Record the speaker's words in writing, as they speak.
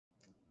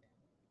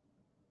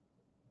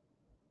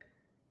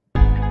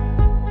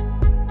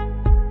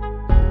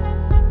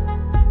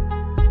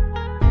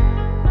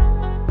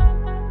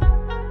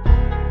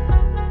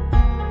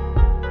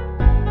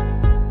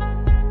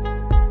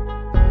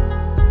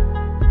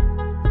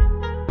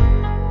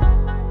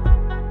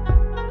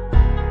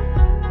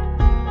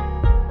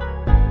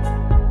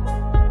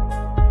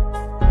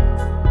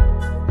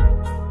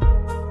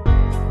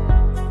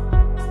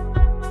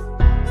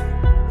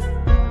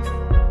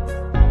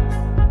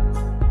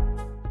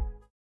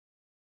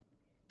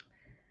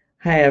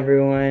Hi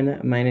everyone,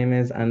 my name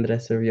is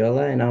Andres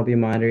Arreola and I'll be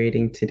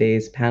moderating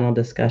today's panel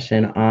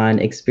discussion on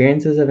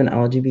experiences of an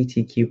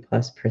LGBTQ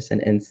plus person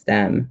in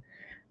STEM.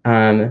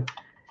 The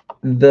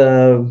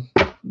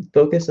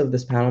focus of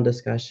this panel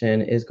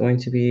discussion is going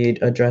to be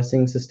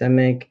addressing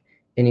systemic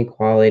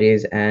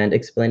inequalities and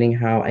explaining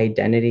how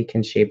identity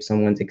can shape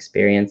someone's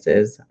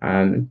experiences.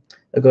 I'll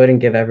go ahead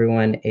and give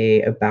everyone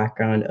a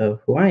background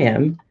of who I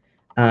am.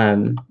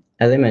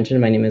 As I mentioned,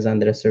 my name is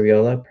Andres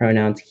Arreola,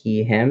 pronouns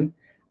he, him,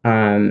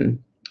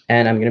 and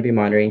I'm going to be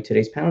moderating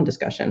today's panel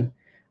discussion.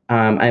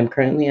 I'm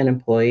currently an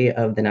employee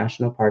of the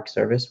National Park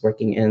Service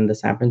working in the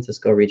San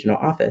Francisco Regional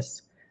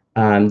Office.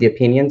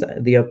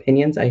 The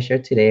opinions I share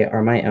today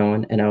are my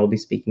own, and I will be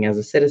speaking as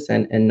a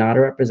citizen and not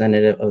a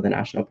representative of the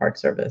National Park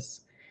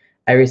Service.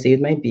 I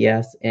received my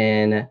BS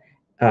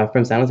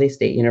from San Jose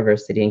State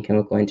University in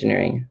chemical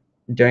engineering.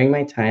 During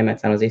my time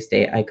at San Jose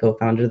State, I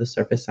co-founded the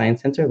Surface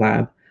Science Center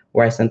lab,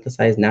 where I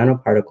synthesized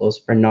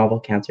nanoparticles for novel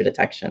cancer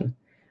detection.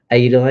 I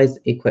utilized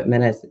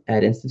equipment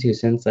at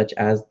institutions such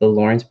as the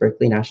Lawrence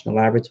Berkeley National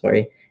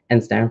Laboratory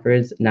and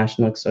Stanford's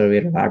National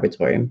Accelerator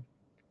Laboratory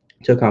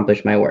to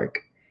accomplish my work.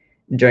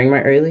 During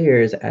my early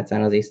years at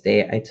San Jose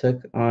State, I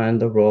took on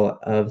the role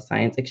of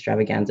Science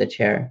Extravaganza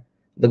Chair.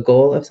 The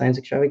goal of Science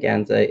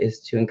Extravaganza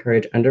is to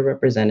encourage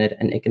underrepresented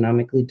and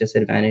economically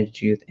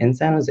disadvantaged youth in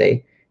San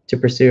Jose to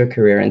pursue a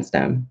career in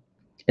STEM.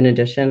 In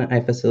addition, I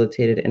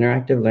facilitated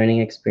interactive learning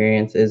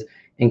experiences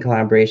in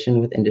collaboration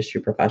with industry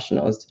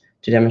professionals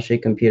to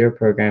demonstrate computer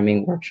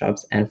programming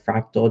workshops and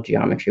fractal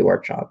geometry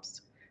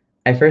workshops.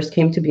 I first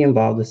came to be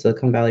involved with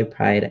Silicon Valley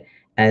Pride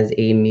as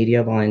a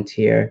media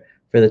volunteer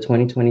for the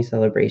 2020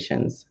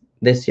 celebrations.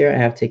 This year, I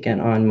have taken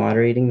on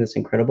moderating this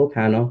incredible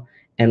panel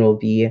and will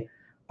be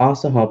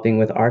also helping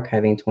with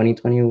archiving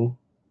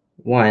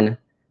 2021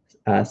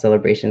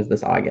 celebrations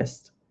this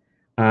August.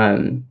 So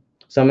I'm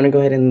going to go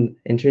ahead and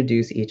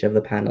introduce each of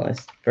the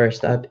panelists.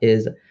 First up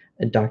is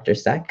Dr.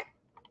 Sek.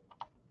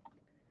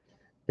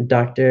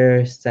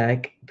 Dr.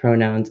 Sek,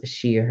 pronouns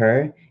she,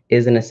 her,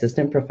 is an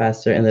assistant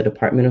professor in the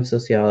Department of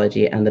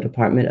Sociology and the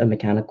Department of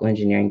Mechanical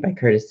Engineering by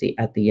courtesy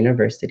at the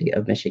University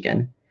of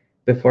Michigan.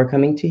 Before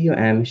coming to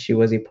UM, she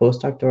was a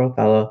postdoctoral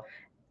fellow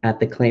at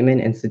the Clayman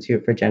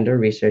Institute for Gender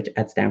Research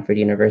at Stanford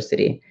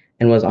University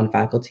and was on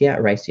faculty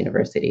at Rice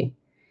University.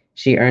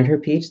 She earned her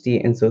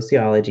PhD in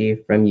sociology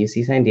from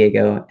UC San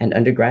Diego and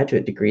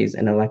undergraduate degrees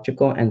in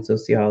electrical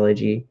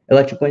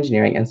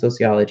engineering and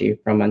sociology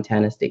from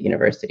Montana State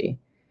University.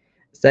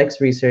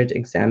 Sex research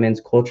examines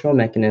cultural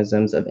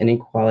mechanisms of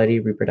inequality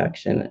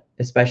reproduction,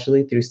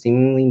 especially through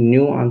seemingly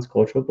nuanced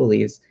cultural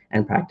beliefs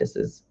and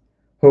practices.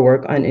 Her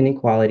work on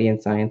inequality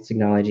in science,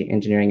 technology,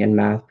 engineering, and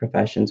math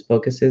professions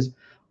focuses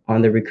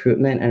on the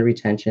recruitment and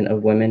retention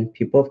of women,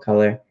 people of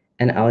color,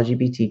 and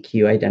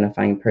LGBTQ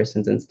identifying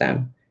persons in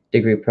STEM,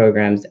 degree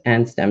programs,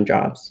 and STEM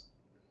jobs.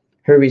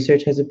 Her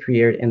research has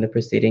appeared in the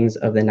proceedings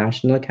of the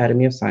National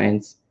Academy of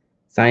Science,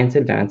 Science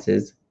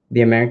Advances,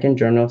 the American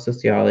Journal of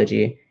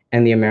Sociology,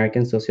 and the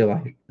American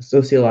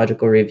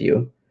Sociological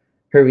Review.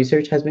 Her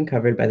research has been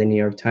covered by the New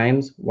York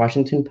Times,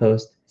 Washington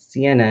Post,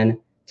 CNN,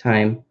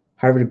 Time,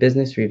 Harvard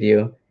Business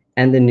Review,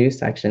 and the news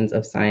sections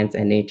of Science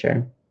and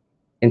Nature.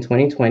 In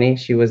 2020,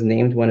 she was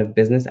named one of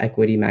Business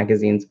Equity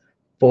magazine's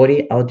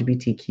 40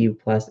 LGBTQ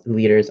plus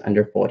leaders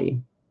under 40.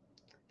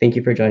 Thank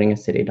you for joining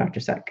us today,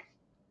 Dr. Sek.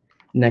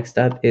 Next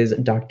up is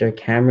Dr.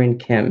 Cameron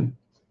Kim.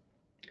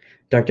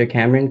 Dr.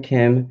 Cameron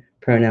Kim,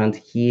 pronouns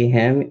he,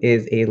 him,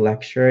 is a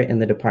lecturer in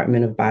the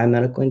Department of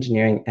Biomedical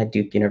Engineering at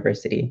Duke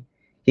University.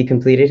 He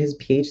completed his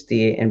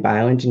PhD in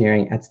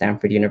bioengineering at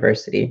Stanford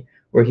University,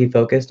 where he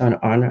focused on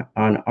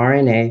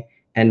RNA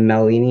and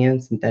mammalian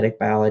synthetic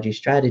biology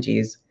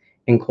strategies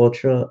in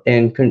control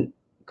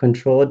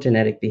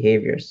genetic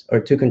behaviors, or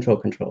to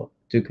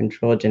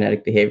control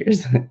genetic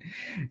behaviors.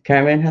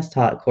 Cameron has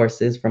taught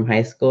courses from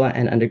high school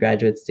and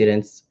undergraduate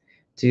students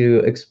to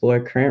explore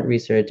current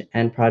research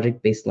and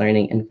project-based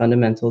learning in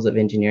fundamentals of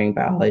engineering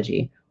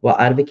biology while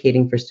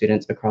advocating for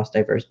students across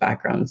diverse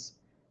backgrounds.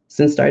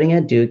 Since starting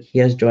at Duke, he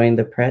has joined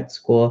the Pratt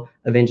School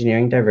of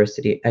Engineering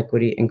Diversity,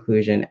 Equity,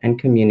 Inclusion, and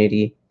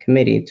Community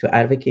Committee to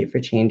advocate for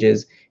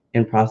changes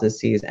in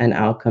processes and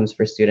outcomes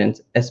for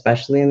students,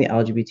 especially in the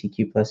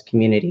LGBTQ plus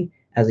community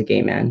as a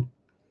gay man.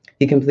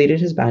 He completed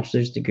his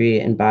bachelor's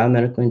degree in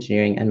biomedical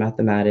engineering and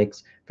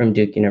mathematics from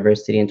Duke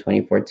University in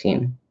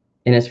 2014.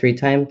 In his free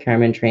time,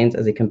 Cameron trains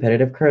as a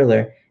competitive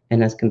curler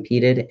and has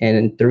competed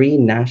in 3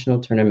 national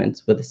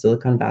tournaments with the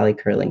Silicon Valley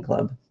Curling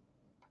Club.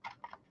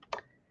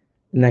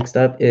 Next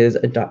up is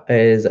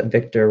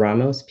Victor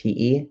Ramos,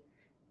 PE.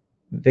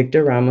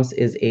 Victor Ramos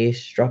is a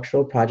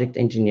structural project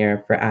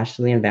engineer for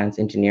Ashley and Vance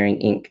Engineering,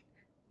 Inc.,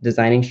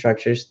 designing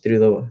structures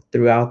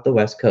throughout the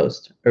West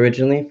Coast.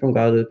 Originally from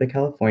Guadalupe,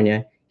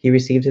 California, he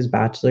received his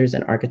bachelor's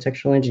in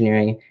architectural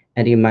engineering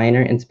and a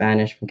minor in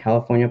Spanish from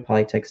California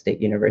Polytech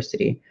State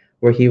University,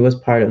 where he was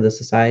part of the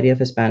Society of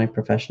Hispanic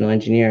Professional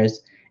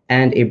Engineers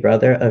and a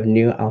brother of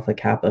Nu Alpha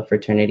Kappa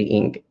Fraternity,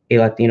 Inc., a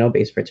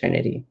Latino-based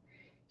fraternity.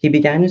 He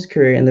began his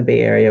career in the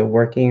Bay Area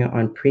working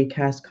on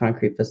precast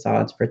concrete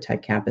facades for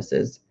tech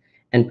campuses.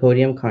 and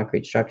podium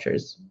concrete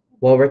structures.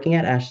 While working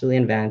at Ashley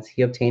and Vance,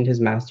 he obtained his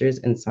master's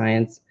in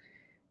science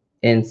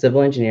in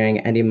civil engineering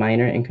and a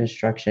minor in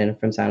construction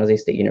from San Jose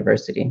State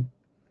University.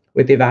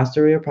 With a vast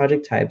array of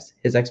project types,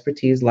 his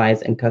expertise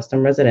lies in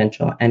custom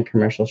residential and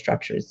commercial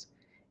structures.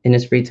 In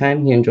his free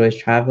time, he enjoys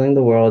traveling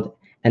the world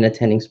and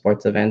attending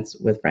sports events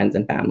with friends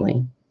and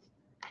family.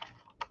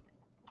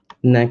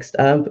 Next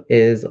up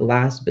is,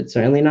 last but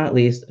certainly not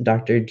least,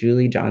 Dr.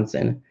 Julie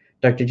Johnston.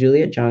 Dr.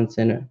 Juliet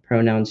Johnston,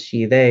 pronouns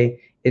she, they,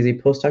 is a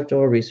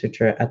postdoctoral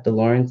researcher at the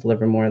Lawrence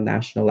Livermore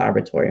National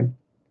Laboratory,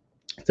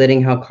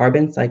 studying how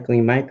carbon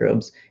cycling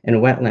microbes in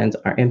wetlands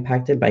are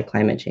impacted by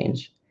climate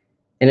change.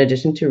 In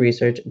addition to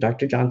research,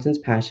 Dr. Johnston's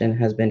passion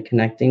has been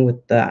connecting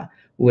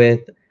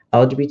with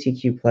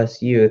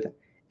LGBTQ+ youth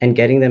and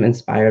getting them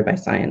inspired by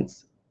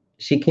science.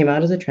 She came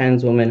out as a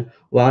trans woman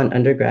while an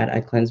undergrad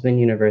at Klinsman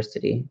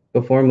University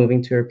before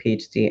moving to her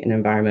PhD in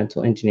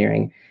environmental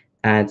engineering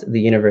at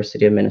the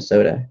University of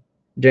Minnesota.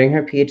 During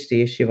her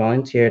PhD, she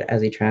volunteered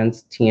as a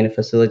trans teen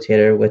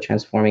facilitator with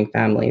Transforming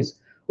Families,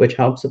 which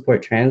helps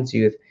support trans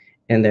youth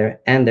and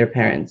their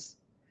parents.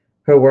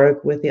 Her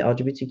work with the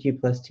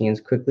LGBTQ+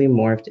 teens quickly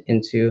morphed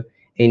into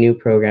a new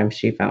program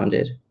she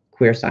founded,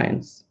 Queer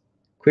Science.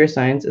 Queer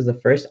Science is the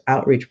first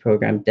outreach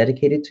program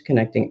dedicated to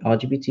connecting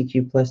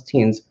LGBTQ+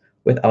 teens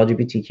with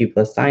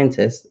LGBTQ+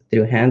 scientists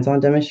through hands-on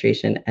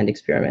demonstration and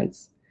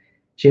experiments.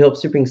 She hopes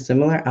to bring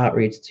similar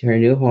outreach to her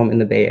new home in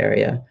the Bay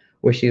Area,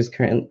 where she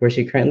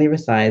currently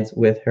resides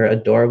with her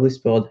adorably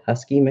spoiled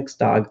husky mixed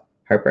dog,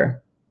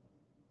 Harper.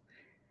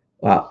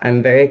 Wow,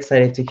 I'm very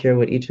excited to hear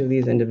what each of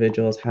these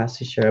individuals has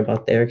to share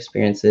about their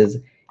experiences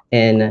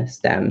in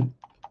STEM.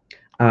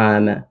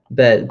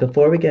 But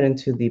before we get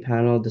into the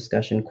panel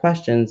discussion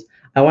questions,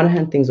 I want to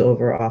hand things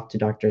off to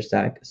Dr.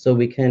 Cesh so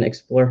we can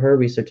explore her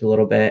research a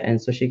little bit,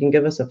 and so she can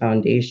give us a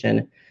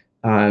foundation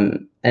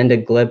and a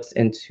glimpse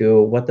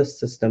into what the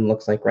system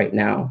looks like right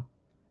now.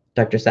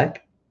 Dr. Cesh?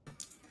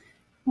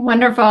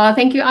 Wonderful.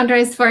 Thank you,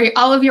 Andres, for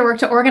all of your work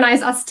to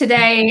organize us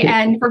today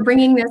and for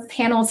bringing this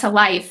panel to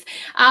life.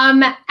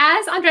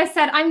 As Andres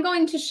said, I'm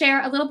going to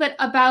share a little bit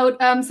about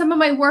some of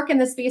my work in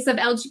the space of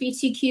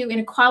LGBTQ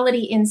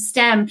inequality in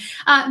STEM.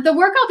 The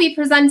work I'll be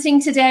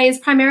presenting today is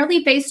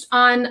primarily based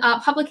on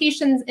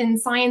publications in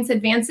Science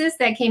Advances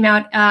that came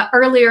out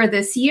earlier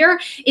this year.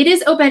 It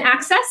is open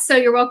access, so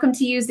you're welcome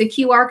to use the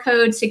QR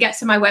code to get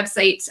to my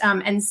website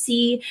and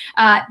see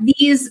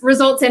these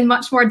results in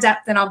much more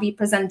depth than I'll be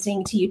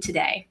presenting to you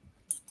today.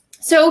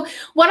 So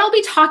what I'll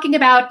be talking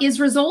about is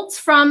results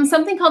from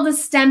something called the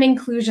STEM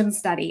Inclusion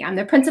Study. I'm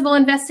the principal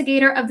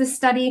investigator of the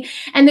study,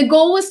 and the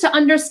goal was to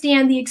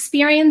understand the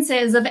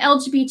experiences of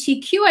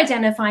LGBTQ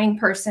identifying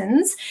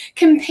persons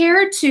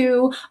compared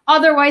to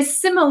otherwise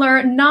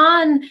similar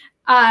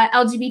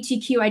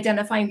LGBTQ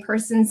identifying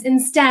persons in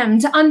STEM,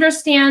 to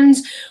understand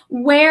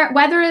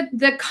whether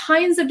the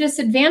kinds of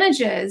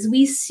disadvantages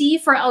we see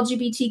for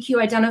LGBTQ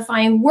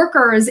identifying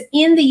workers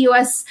in the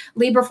US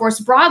labor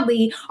force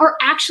broadly are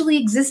actually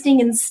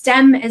existing in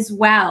STEM as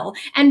well.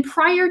 And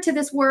prior to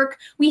this work,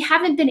 we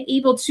haven't been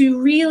able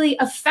to really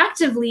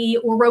effectively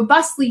or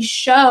robustly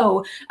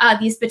show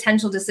these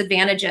potential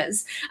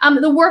disadvantages.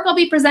 The work I'll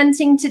be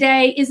presenting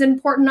today is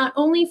important not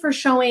only for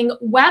showing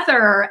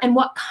whether and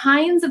what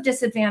kinds of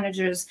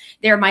disadvantages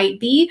there might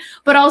be,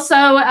 but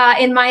also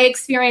in my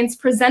experience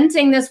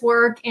presenting this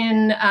work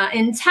in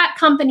tech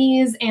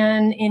companies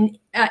and in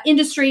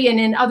industry and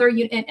in other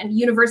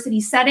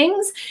university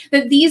settings,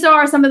 that these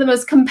are some of the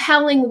most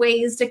compelling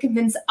ways to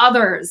convince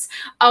others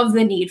of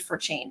the need for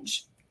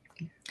change.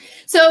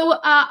 So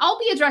I'll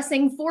be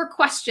addressing 4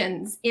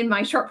 questions in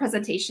my short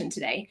presentation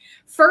today.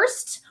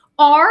 First,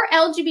 are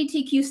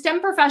LGBTQ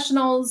STEM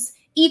professionals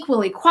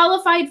equally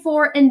qualified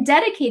for and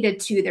dedicated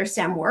to their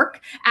STEM work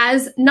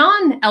as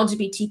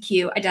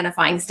non-LGBTQ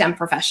identifying STEM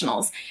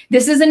professionals?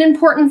 This is an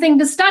important thing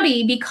to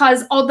study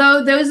because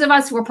although those of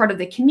us who are part of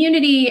the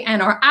community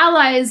and our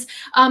allies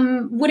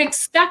would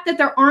expect that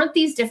there aren't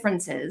these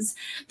differences,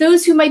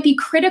 those who might be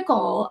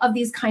critical of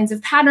these kinds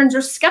of patterns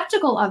or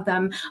skeptical of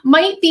them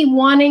might be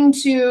wanting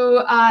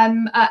to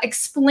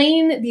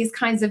explain these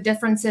kinds of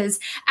differences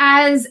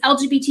as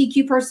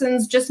LGBTQ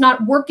persons just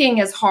not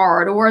working as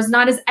hard or as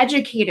not as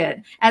educated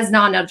as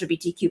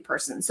non-LGBTQ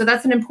persons. So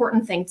that's an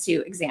important thing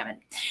to examine.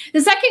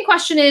 The second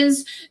question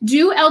is,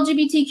 do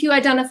LGBTQ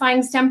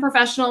identifying STEM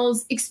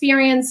professionals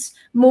experience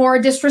more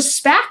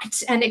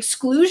disrespect and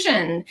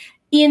exclusion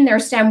in their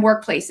STEM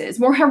workplaces,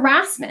 more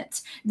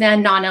harassment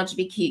than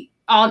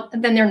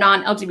their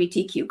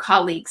non-LGBTQ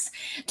colleagues?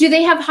 Do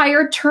they have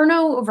higher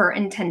turnover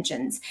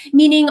intentions?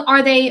 Meaning,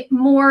 are they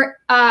more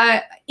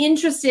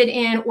interested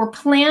in or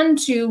plan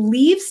to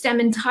leave STEM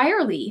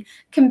entirely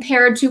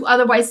compared to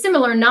otherwise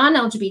similar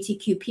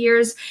non-LGBTQ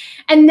peers?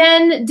 And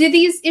then do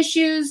these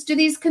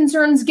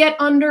concerns get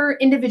under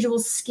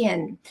individuals'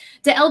 skin?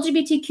 Do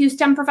LGBTQ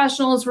STEM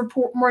professionals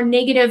report more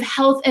negative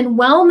health and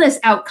wellness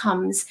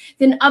outcomes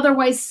than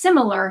otherwise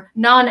similar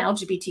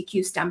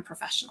non-LGBTQ STEM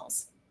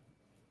professionals?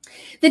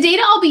 The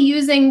data I'll be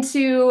using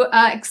to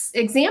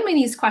examine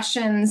these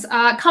questions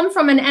come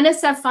from an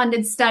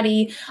NSF-funded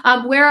study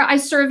where I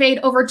surveyed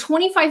over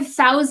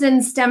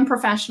 25,000 STEM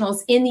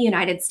professionals in the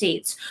United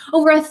States,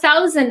 over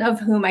 1,000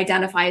 of whom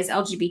identify as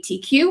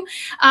LGBTQ.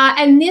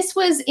 And this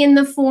was in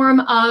the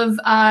form of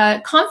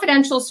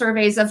confidential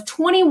surveys of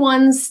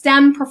 21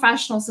 STEM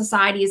professional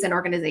societies and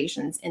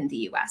organizations in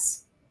the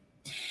US.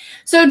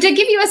 So to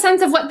give you a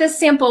sense of what this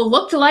sample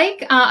looked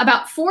like,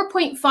 about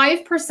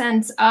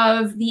 4.5%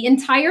 of the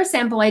entire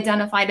sample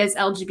identified as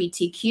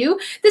LGBTQ.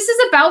 This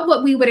is about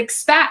what we would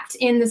expect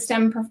in the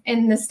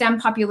STEM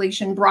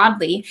population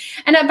broadly,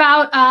 and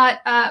about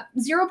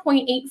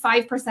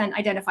 0.85%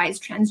 identify as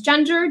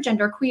transgender,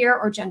 genderqueer,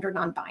 or gender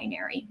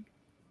non-binary.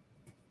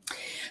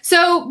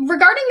 So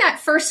regarding that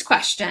first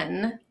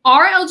question,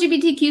 are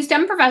LGBTQ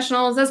STEM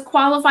professionals as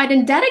qualified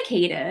and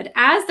dedicated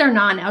as their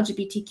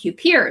non-LGBTQ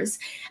peers?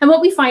 And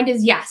what we find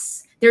is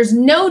yes. There's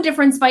no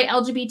difference by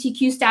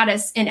LGBTQ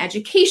status in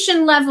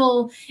education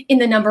level, in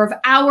the number of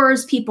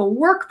hours people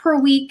work per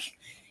week,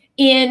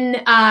 in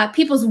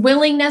people's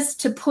willingness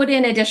to put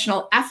in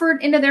additional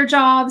effort into their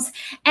jobs,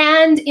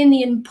 and in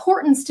the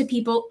importance to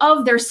people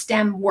of their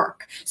STEM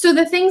work. So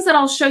the things that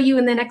I'll show you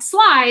in the next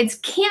slides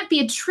can't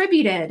be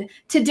attributed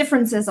to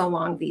differences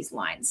along these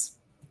lines.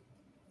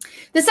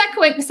 The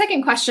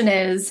second question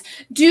is,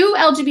 do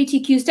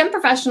LGBTQ STEM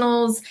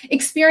professionals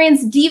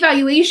experience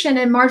devaluation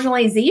and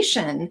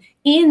marginalization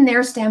in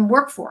their STEM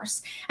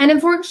workforce? And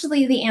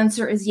unfortunately, the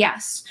answer is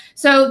yes.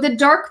 So the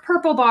dark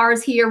purple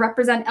bars here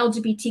represent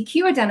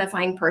LGBTQ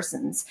identifying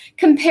persons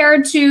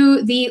compared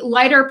to the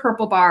lighter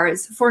purple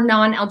bars for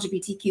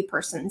non-LGBTQ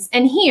persons.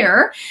 And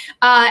here,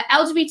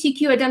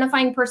 LGBTQ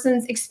identifying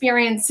persons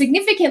experience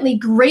significantly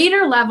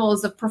greater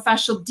levels of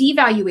professional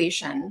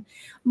devaluation,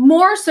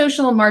 more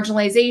social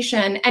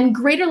marginalization, and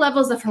greater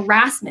levels of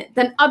harassment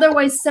than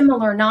otherwise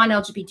similar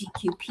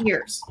non-LGBTQ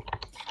peers.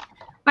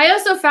 I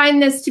also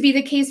find this to be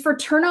the case for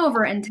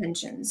turnover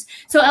intentions.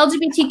 So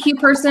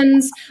LGBTQ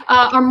persons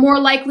are more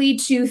likely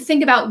to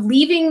think about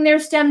leaving their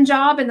STEM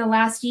job in the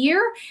last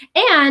year,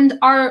 and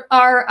are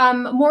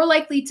more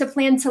likely to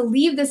plan to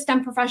leave the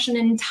STEM profession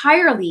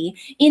entirely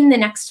in the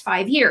next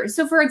 5 years.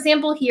 So for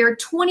example here,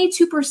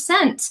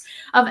 22%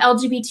 of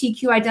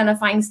LGBTQ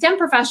identifying STEM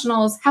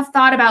professionals have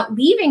thought about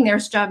leaving their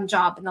STEM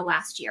job in the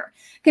last year,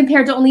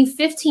 compared to only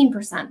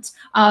 15%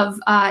 of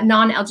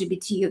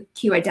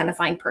non-LGBTQ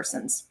identifying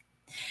persons.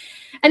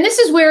 And this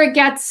is where it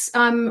gets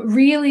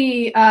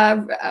really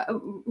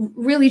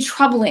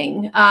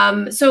troubling.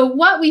 So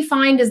what we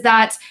find is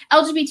that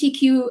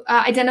LGBTQ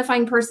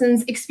identifying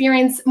persons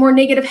experience more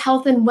negative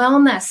health and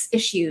wellness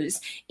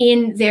issues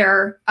in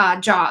their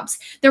jobs.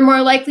 They're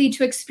more likely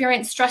to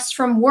experience stress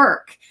from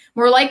work,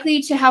 more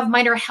likely to have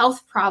minor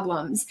health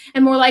problems,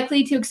 and more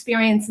likely to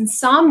experience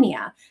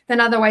insomnia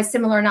than otherwise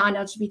similar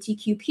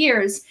non-LGBTQ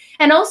peers.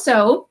 And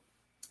also,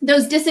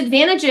 those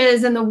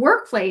disadvantages in the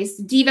workplace,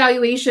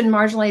 devaluation,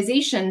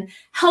 marginalization,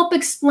 help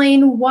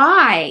explain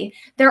why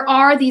there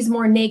are these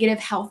more negative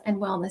health and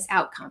wellness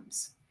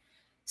outcomes.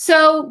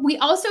 So we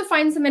also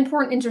find some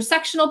important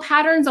intersectional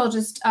patterns I'll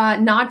just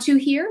nod to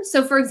here.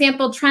 So for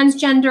example,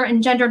 transgender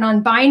and gender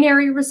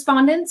non-binary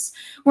respondents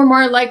were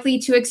more likely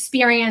to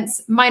experience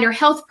minor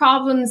health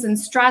problems and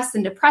stress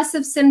and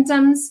depressive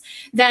symptoms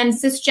than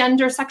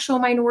cisgender sexual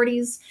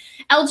minorities.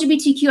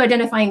 LGBTQ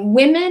identifying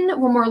women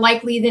were more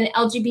likely than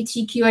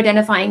LGBTQ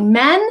identifying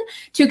men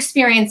to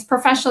experience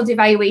professional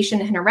devaluation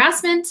and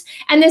harassment,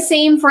 and the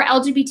same for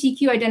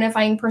LGBTQ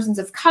identifying persons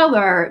of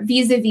color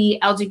vis-a-vis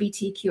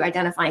LGBTQ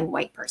identifying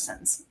white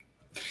persons.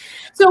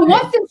 So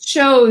what this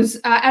shows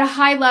at a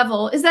high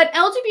level is that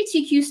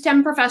LGBTQ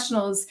STEM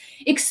professionals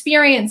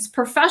experience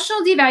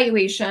professional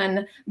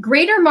devaluation,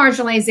 greater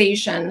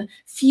marginalization,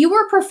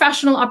 fewer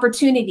professional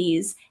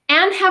opportunities,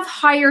 and have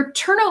higher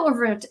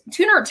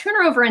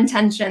turnover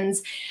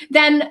intentions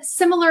than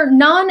similar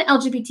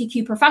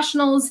non-LGBTQ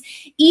professionals,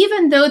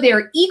 even though they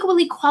are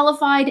equally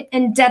qualified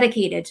and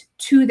dedicated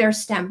to their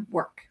STEM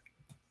work.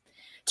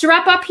 To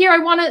wrap up here, I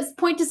want to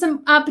point to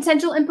some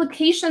potential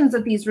implications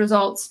of these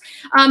results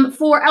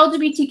for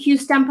LGBTQ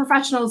STEM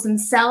professionals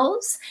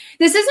themselves.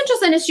 This isn't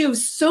just an issue of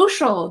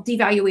social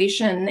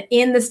devaluation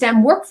in the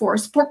STEM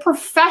workforce, but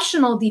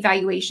professional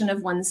devaluation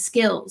of one's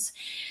skills.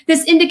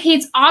 This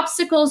indicates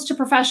obstacles to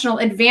professional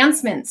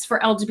advancements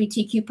for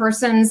LGBTQ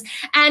persons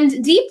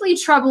and deeply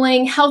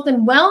troubling health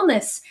and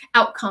wellness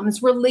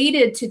outcomes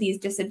related to these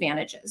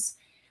disadvantages.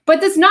 But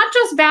that's not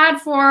just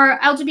bad for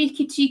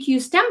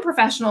LGBTQ STEM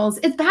professionals,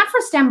 it's bad for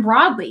STEM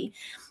broadly.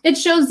 It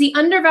shows the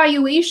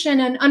undervaluation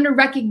and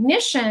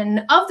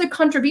underrecognition of the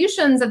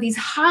contributions of these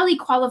highly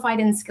qualified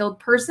and skilled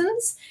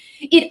persons.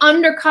 It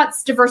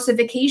undercuts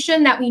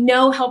diversification that we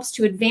know helps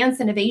to advance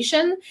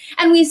innovation.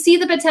 And we see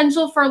the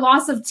potential for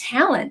loss of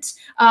talent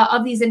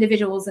of these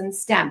individuals in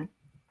STEM.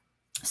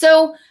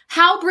 So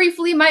how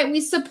briefly might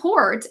we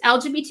support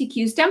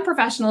LGBTQ STEM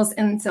professionals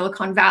in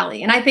Silicon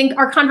Valley? And I think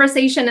our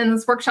conversation in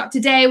this workshop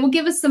today will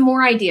give us some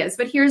more ideas,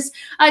 but here's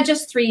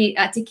just three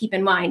to keep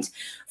in mind.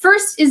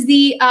 First is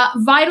the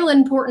vital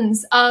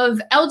importance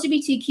of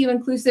LGBTQ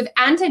inclusive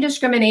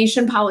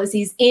anti-discrimination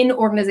policies in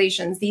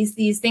organizations.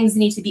 These things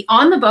need to be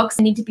on the books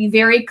and need to be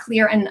very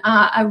clear and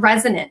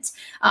resonant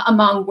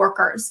among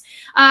workers.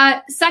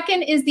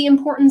 Second is the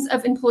importance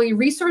of employee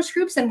resource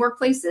groups and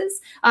workplaces,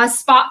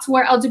 spots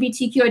where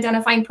LGBTQ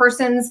identifying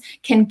persons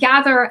can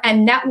gather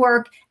and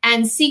network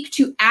and seek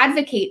to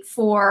advocate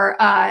for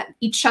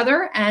each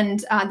other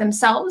and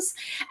themselves.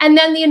 And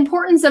then the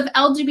importance of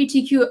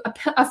LGBTQ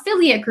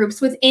affiliate groups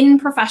within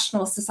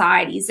professional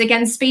societies.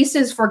 Again,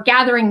 spaces for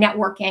gathering,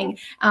 networking,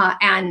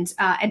 and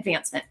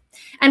advancement.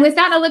 And with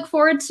that, I look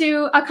forward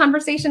to a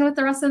conversation with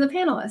the rest of the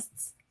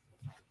panelists.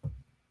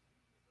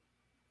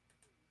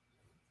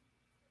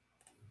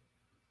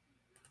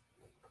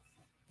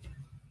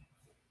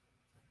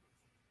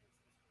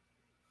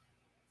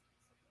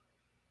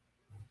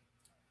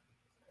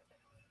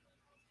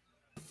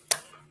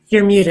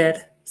 You're muted.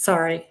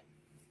 Sorry.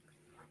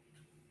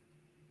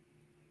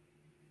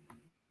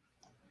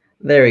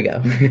 There we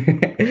go.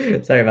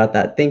 Sorry about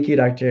that. Thank you,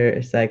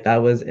 Dr. Seck.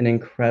 That was an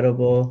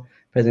incredible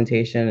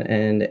presentation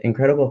and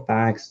incredible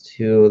facts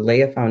to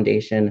lay a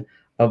foundation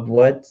of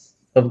what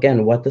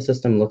the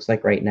system looks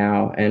like right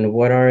now, and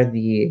what are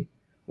the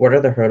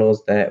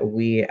hurdles that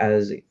we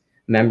as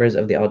members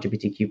of the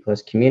LGBTQ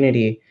plus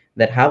community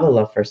that have a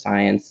love for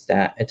science,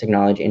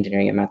 technology,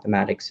 engineering, and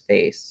mathematics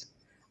face.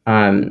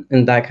 And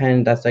that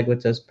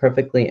segues us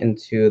perfectly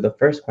into the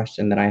first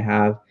question that I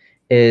have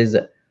is,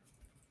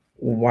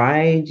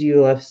 why do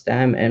you love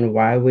STEM and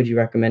why would you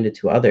recommend it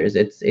to others?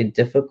 It's a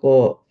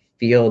difficult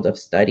field of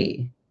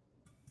study.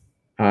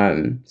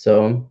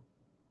 So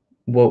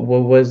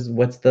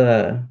what's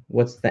the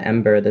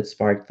ember that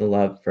sparked the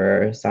love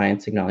for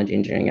science, technology,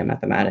 engineering, and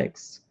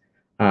mathematics?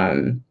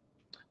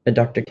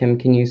 Dr. Kim,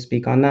 can you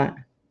speak on that?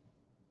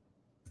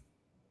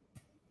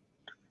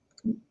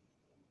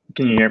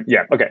 Can you hear me?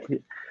 Yeah, okay.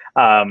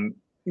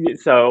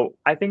 So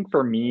I think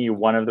for me,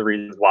 one of the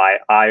reasons why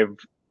I've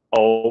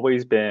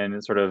always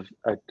been sort of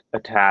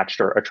attached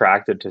or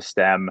attracted to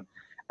STEM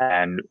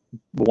and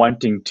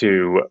wanting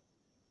to,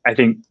 I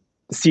think,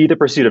 see the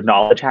pursuit of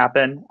knowledge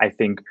happen. I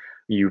think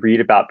you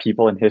read about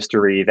people in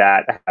history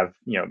that have,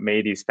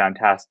 made these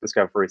fantastic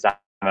discoveries. I'm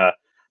a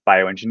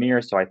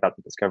bioengineer, so I thought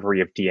the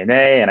discovery of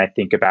DNA, and I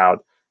think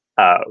about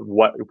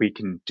what we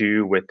can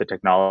do with the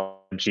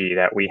technology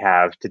that we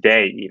have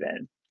today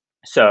even.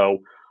 So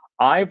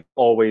I've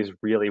always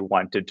really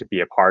wanted to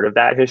be a part of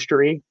that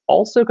history,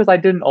 also because I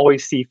didn't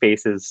always see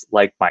faces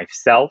like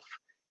myself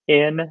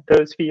in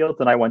those fields,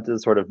 and I wanted to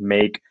sort of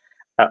make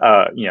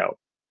my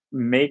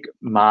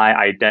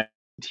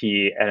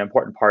identity an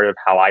important part of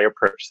how I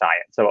approach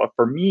science. So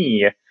for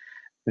me,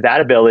 that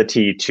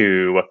ability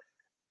to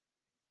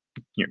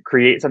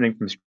create something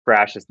from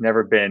scratch that's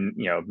never been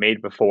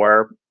made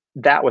before,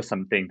 that was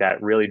something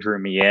that really drew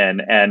me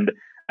in. And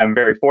I'm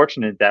very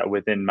fortunate that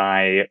within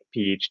my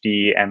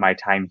PhD and my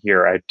time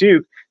here at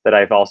Duke, that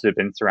I've also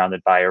been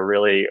surrounded by a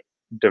really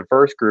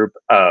diverse group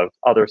of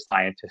other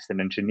scientists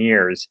and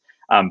engineers.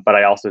 But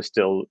I also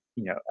still,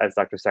 as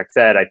Dr. Seck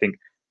said, I think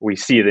we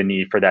see the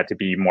need for that to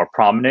be more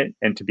prominent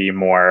and to be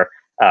more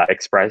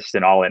expressed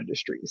in all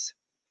industries.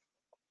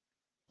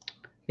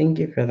 Thank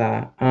you for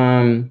that.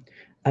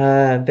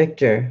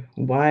 Victor,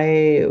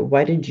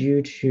 why did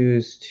you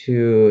choose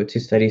to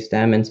study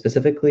STEM, and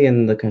specifically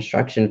in the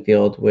construction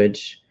field,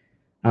 which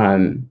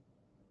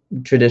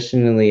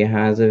traditionally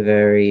has a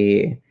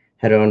very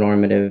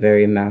heteronormative,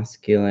 very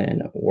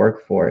masculine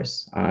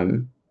workforce?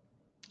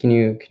 Can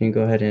you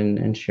go ahead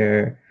and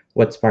share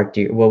what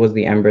was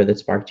the ember that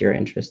sparked your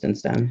interest in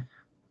STEM?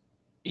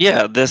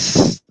 Yeah,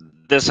 this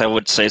I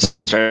would say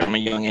started from a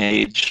young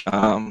age.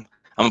 I'm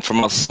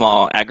from a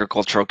small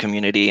agricultural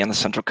community in the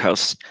Central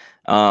Coast.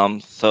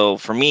 So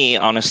for me,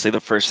 honestly, the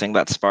first thing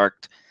that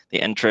sparked the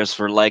interest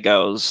were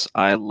Legos.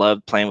 I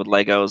loved playing with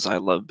Legos. I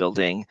loved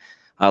building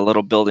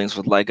little buildings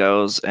with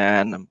Legos,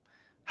 and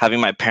having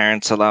my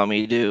parents allow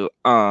me to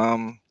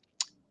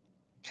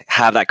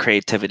have that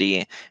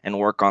creativity and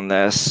work on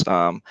this.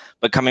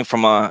 But coming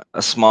from a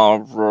small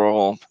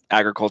rural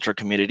agriculture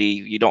community,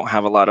 you don't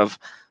have a lot of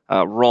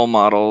role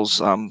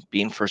models,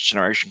 being first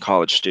generation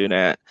college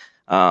student.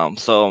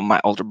 So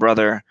my older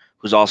brother,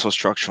 who's also a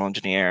structural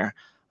engineer,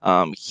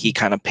 he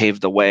kind of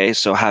paved the way.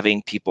 So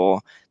having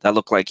people that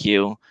look like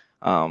you,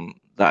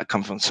 that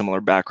come from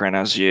similar background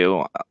as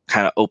you,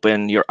 kind of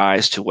open your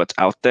eyes to what's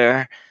out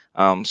there.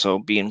 So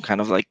being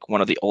kind of like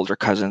one of the older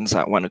cousins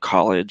that went to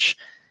college,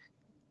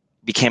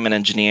 became an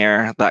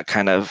engineer, that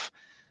kind of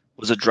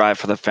was a drive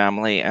for the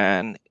family.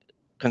 And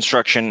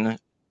construction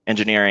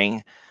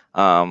engineering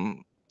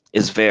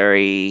is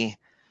very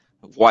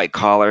white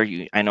collar.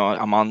 I know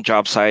I'm on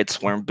job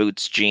sites wearing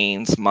boots,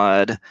 jeans,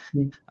 mud.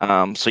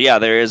 So yeah,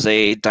 there is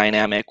a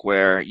dynamic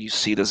where you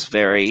see this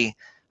very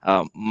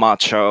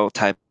macho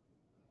type,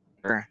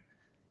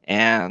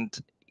 and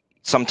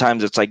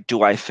sometimes it's like,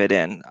 do I fit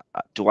in?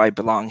 Do I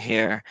belong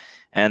here?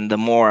 And the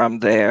more I'm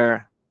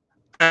there,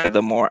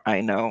 the more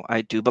I know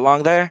I do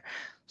belong there.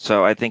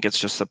 So I think it's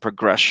just a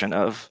progression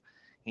of,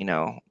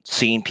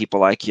 seeing people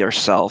like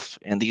yourself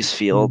in these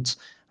fields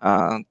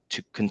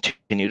to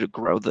continue to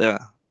grow the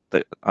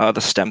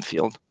STEM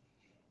field.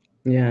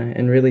 Yeah,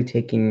 and really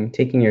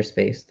taking your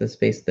space, the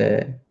space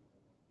that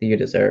you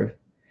deserve.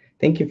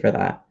 Thank you for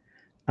that.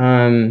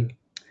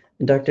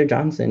 Dr.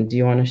 Johnston, do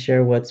you want to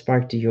share what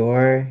sparked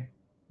your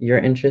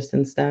interest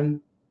in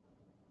STEM?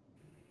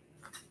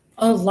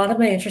 A lot of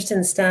my interest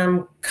in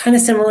STEM kind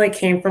of similarly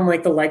came from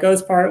like the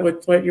Legos part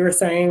with what you were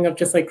saying of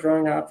just like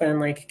growing up and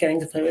like getting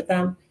to play with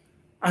them.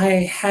 I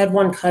had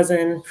one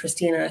cousin,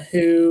 Christina,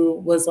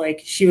 who was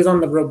like, she was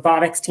on the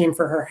robotics team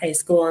for her high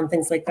school and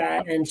things like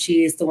that. And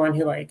she's the one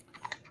who like,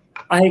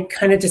 I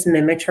kind of just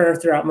mimicked her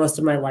throughout most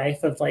of my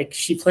life of like,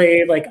 she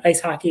played like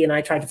ice hockey and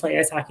I tried to play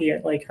ice hockey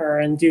like her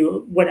and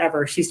do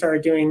whatever. She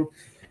started doing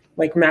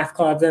like math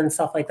clubs and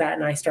stuff like that.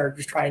 And I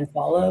started to try and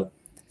follow.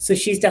 So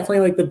she's definitely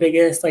like the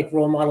biggest like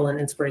role model and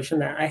inspiration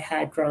that I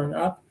had growing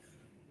up.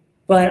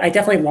 But I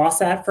definitely lost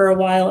that for a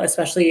while,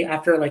 especially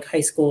after like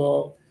high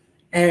school.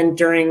 And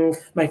during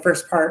my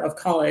first part of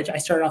college, I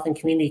started off in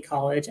community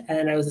college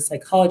and I was a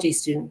psychology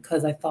student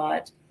because I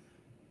thought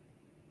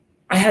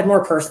I had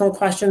more personal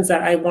questions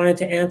that I wanted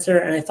to answer.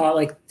 And I thought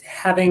like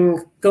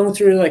going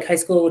through like high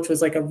school, which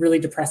was like a really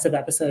depressive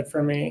episode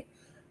for me,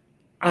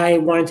 I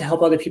wanted to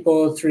help other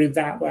people through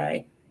that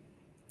way.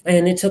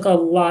 And it took a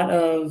lot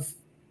of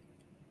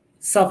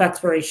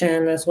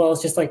self-exploration as well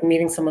as just like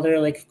meeting some other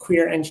like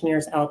queer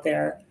engineers out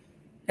there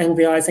and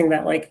realizing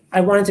that like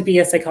I wanted to be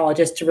a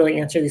psychologist to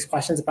really answer these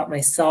questions about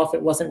myself.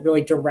 It wasn't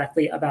really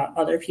directly about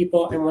other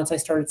people. And once I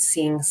started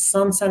seeing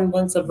some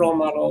semblance of role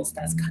models,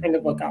 that's kind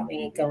of what got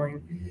me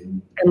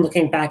going. And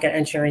looking back at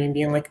engineering and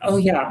being like, oh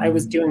yeah, I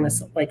was doing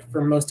this like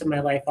for most of my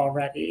life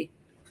already.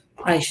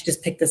 I should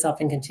just pick this up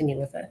and continue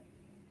with it.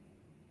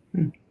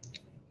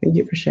 Thank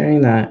you for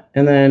sharing that.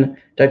 And then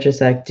Dr.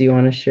 Sack, do you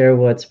want to share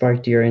what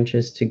sparked your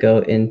interest to go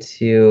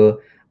into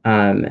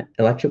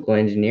electrical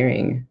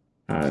engineering?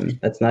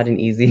 That's not an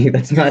easy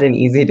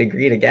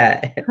degree to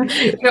get.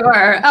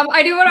 Sure.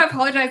 I do want to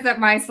apologize that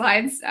my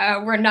slides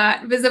were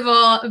not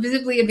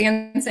visibly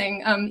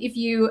advancing. If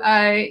you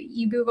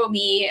Google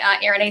me,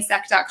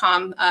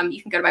 erinasec.com,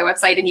 you can go to my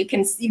website and you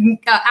can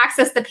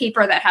access the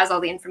paper that has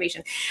all the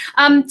information.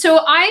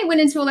 So I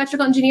went into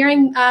electrical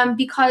engineering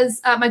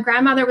because my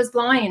grandmother was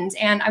blind,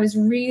 and I was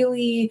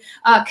really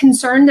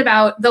concerned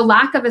about the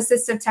lack of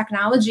assistive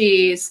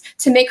technologies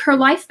to make her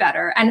life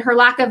better and her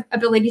lack of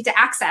ability to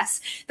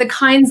access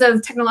the kinds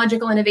of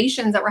technological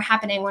innovations that were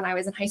happening when I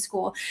was in high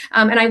school.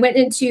 And I went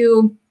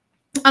into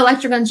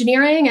electrical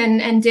engineering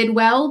and did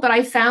well, but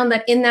I found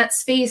that in that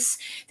space,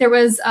 there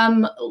was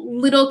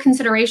little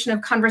consideration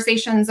of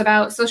conversations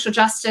about social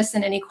justice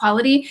and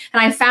inequality.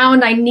 And I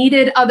found I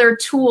needed other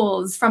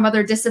tools from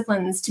other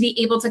disciplines to be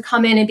able to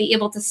come in and be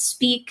able to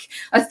speak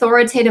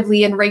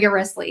authoritatively and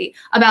rigorously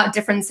about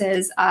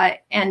differences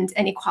and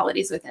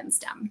inequalities within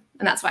STEM.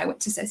 And that's why I went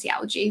to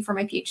sociology for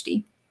my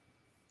PhD.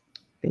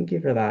 Thank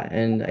you for that.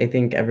 And I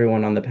think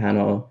everyone on the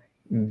panel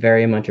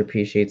very much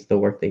appreciates the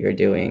work that you're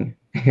doing.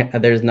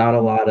 There's not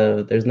a lot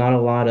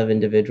of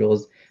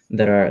individuals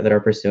that are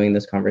pursuing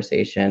this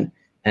conversation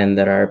and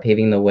that are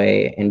paving the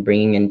way and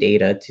bringing in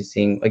data to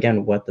seeing,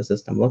 again, what the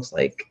system looks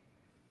like.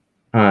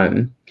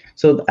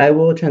 So I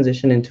will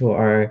transition into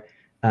our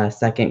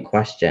second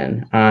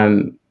question.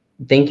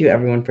 Thank you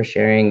everyone for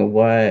sharing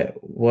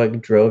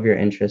what drove your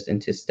interest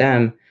into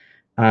STEM.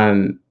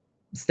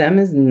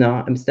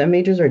 STEM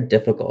majors are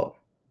difficult.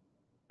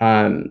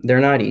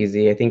 They're not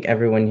easy. I think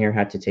everyone here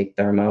had to take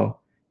thermo.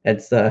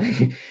 It's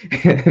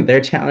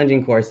they're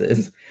challenging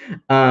courses.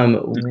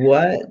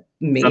 What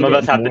made some of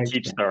us have more to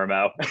teach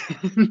thermo?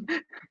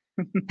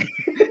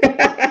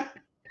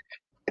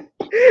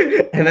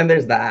 And then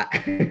there's that.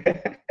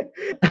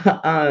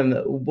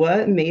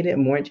 What made it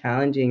more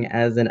challenging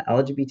as an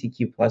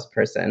LGBTQ plus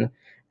person?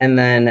 And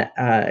then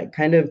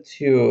kind of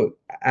to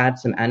add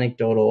some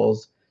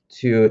anecdotals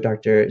to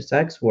Dr.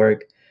 Sack's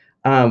work,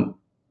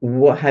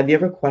 have you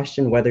ever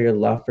questioned whether your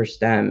love for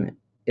STEM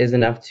is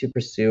enough to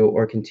pursue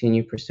or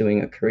continue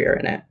pursuing a career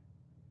in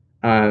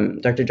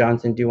it? Dr.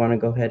 Johnston, do you want to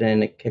go ahead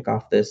and kick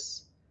off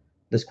this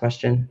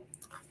question?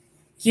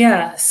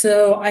 Yeah,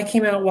 so I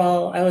came out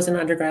while I was an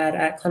undergrad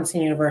at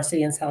Clemson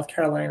University in South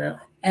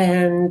Carolina,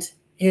 and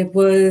it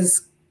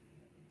was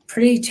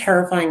pretty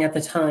terrifying at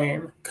the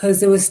time because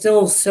there was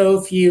still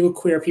so few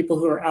queer people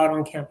who were out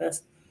on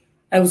campus.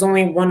 I was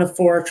only one of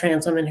 4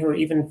 trans women who were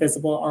even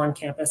visible on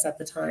campus at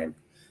the time.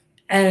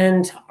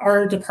 And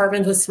our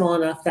department was small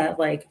enough that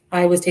like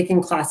I was taking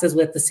classes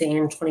with the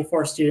same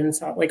 24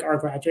 students, like our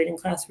graduating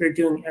class. We were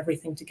doing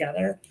everything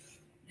together.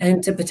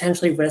 And to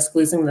potentially risk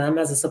losing them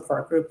as a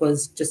support group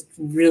was just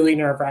really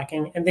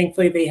nerve-wracking. And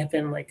thankfully they have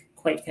been like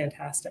quite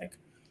fantastic.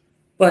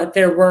 But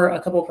there were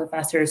a couple of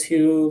professors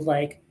who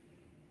like,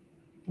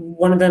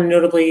 one of them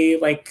notably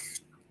like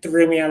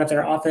threw me out of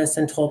their office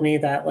and told me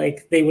that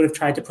like they would have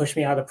tried to push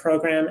me out of the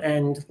program.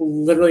 And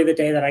literally the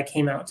day that I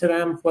came out to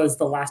them was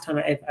the last time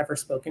I've ever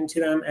spoken to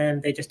them.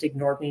 And they just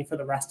ignored me for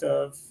the rest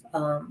of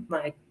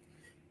my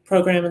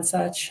program and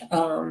such.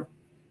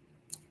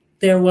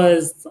 There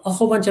was a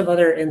whole bunch of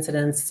other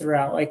incidents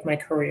throughout like my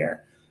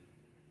career.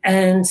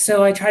 And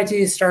so I tried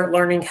to start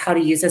learning how to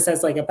use this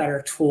as like a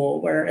better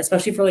tool where,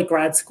 especially for like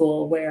grad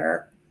school,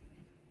 where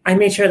I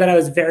made sure that I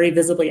was very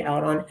visibly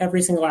out on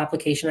every single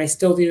application. I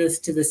still do this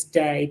to this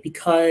day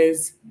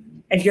because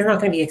if you're not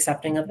going to be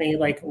accepting of me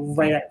like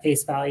right at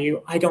face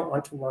value, I don't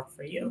want to work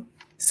for you.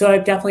 So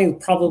I've definitely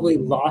probably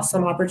lost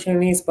some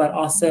opportunities, but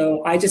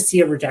also I just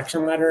see a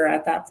rejection letter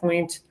at that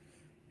point,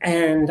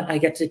 and I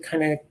get to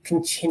kind of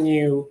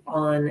continue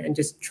on and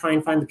just try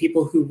and find the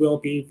people who will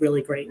be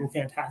really great and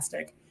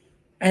fantastic.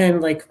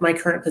 And like my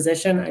current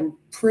position, I'm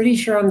pretty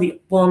sure I'm the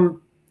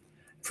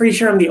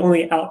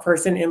only out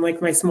person in like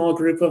my small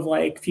group of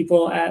like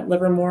people at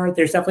Livermore.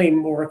 There's definitely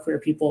more queer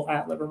people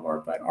at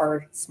Livermore, but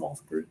our small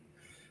group.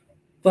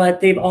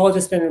 But they've all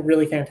just been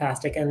really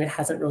fantastic, and it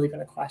hasn't really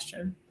been a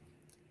question.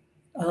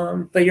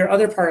 But your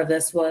other part of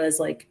this was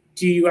like,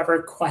 do you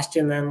ever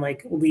question then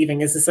like leaving?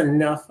 Is this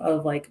enough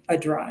of like a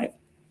drive?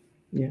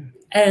 Yeah.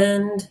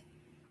 And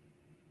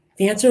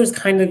the answer is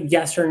kind of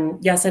yes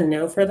and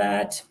no for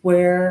that,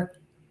 where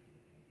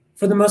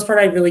for the most part,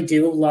 I really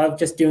do love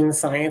just doing the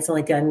science and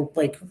like I'm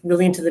like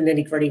really into the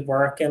nitty-gritty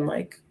work. And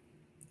like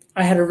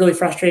I had a really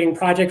frustrating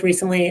project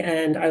recently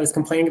and I was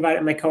complaining about it,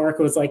 and my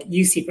coworker was like,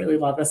 "You secretly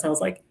love this." And I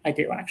was like, "I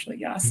do actually,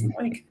 yes."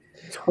 Like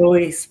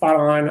totally spot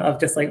on of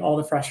just like all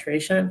the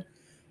frustration.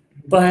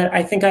 But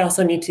I think I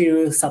also need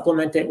to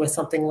supplement it with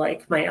something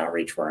like my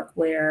outreach work,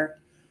 where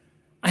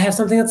I have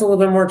something that's a little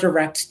bit more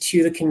direct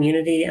to the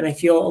community and I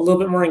feel a little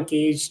bit more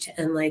engaged.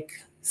 And like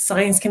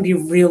science can be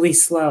really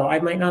slow. I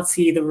might not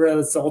see the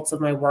results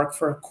of my work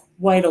for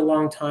quite a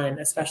long time,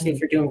 especially if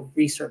you're doing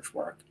research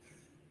work.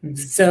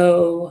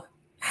 So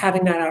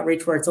having that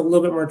outreach where it's a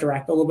little bit more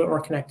direct, a little bit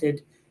more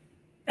connected,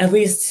 at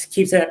least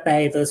keeps at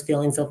bay those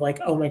feelings of like,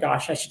 oh my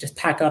gosh, I should just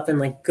pack up and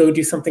like go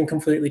do something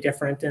completely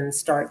different and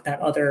start that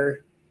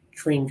other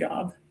dream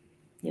job,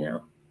 you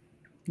know?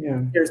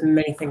 Yeah. There's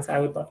many things I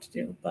would love to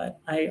do, but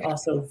I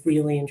also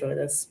really enjoy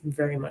this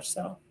very much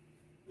so.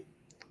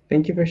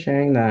 Thank you for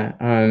sharing that.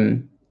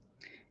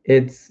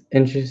 It's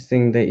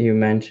interesting that you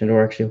mentioned,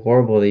 or actually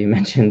horrible that you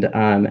mentioned,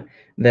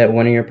 that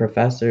one of your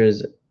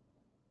professors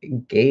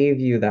gave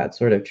you that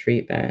sort of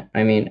treatment.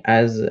 I mean,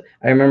 as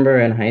I remember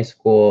in high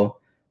school,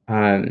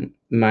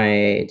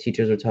 my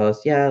teachers would tell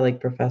us, yeah,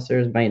 like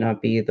professors might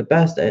not be the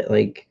best at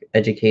like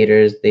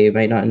educators. They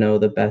might not know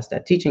the best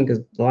at teaching because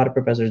a lot of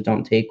professors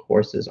don't take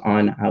courses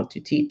on how to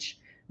teach,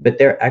 but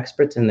they're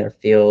experts in their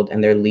field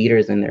and they're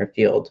leaders in their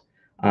field.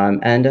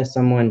 And as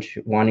someone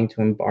wanting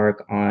to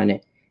embark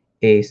on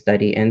a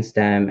study in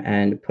STEM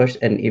and push,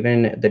 and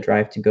even the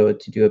drive to go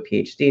to do a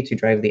PhD to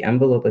drive the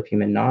envelope of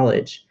human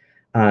knowledge,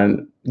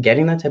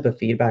 getting that type of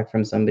feedback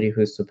from somebody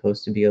who's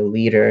supposed to be a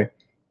leader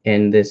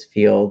in this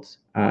field,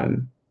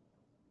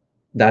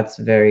 that's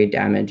very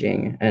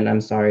damaging. And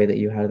I'm sorry that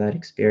you had that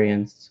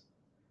experience.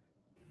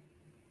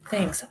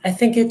 Thanks. I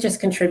think it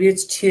just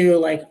contributes to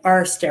like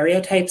our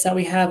stereotypes that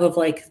we have of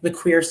like the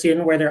queer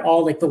student, where they're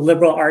all like the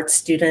liberal arts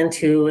student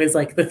who is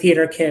like the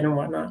theater kid and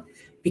whatnot,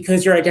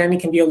 because your identity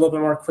can be a little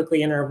bit more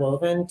quickly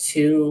interwoven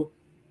to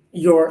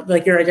your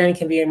identity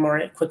can be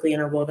more quickly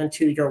interwoven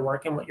to your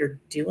work and what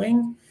you're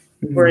doing.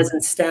 Whereas in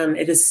STEM,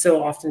 it is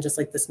so often just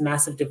like this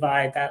massive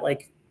divide that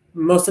like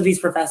most of these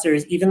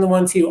professors, even the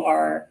ones who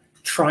are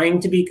trying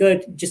to be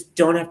good, just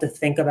don't have to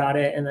think about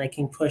it, and they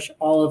can push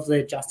all of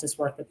the justice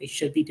work that they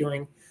should be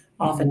doing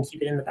off and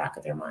keep it in the back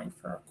of their mind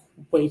for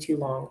way too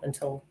long,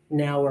 until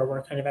now where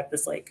we're kind of at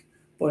this like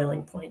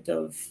boiling point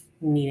of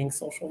needing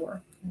social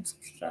work and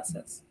social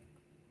justice.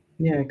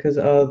 Yeah, because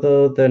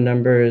although the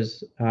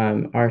numbers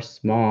are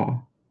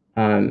small,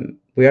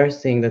 we are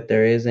seeing that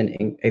there is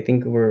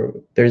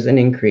there's an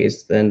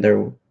increase, then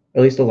there,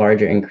 at least a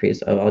larger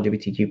increase of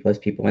LGBTQ plus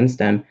people in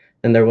STEM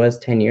than there was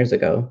 10 years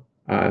ago.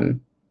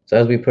 So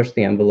as we push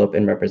the envelope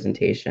in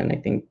representation, I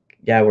think,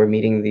 yeah, we're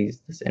meeting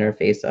this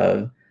interface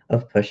of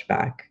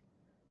pushback.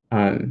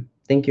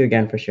 Thank you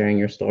again for sharing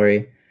your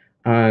story.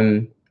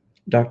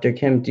 Dr.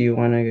 Kim, do you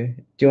want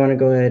to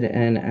go ahead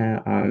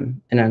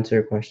and answer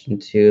a question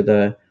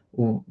to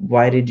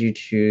why did you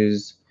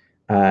choose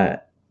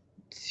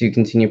to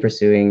continue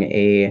pursuing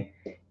a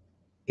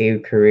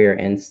career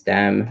in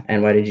STEM,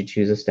 and why did you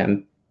choose a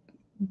STEM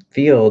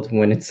field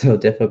when it's so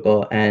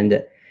difficult?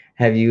 And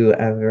have you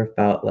ever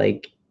felt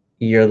like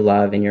your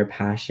love and your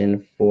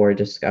passion for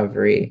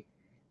discovery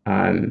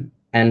and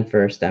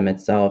for STEM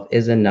itself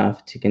is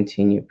enough to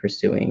continue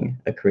pursuing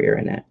a career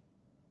in it?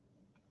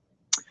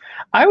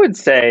 I would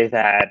say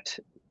that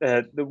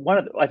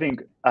I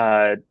think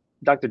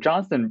Dr.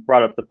 Johnston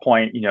brought up the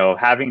point,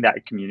 having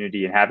that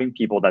community and having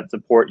people that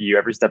support you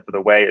every step of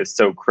the way is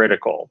so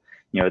critical.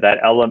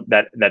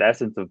 That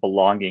essence of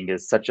belonging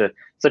is such an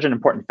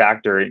important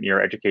factor in your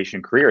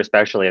education career,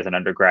 especially as an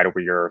undergrad,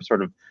 where you're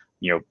sort of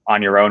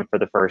on your own for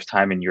the first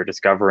time, and you're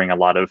discovering a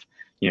lot of,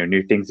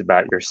 new things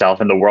about yourself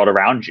and the world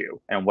around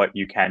you and what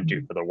you can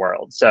do for the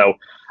world. So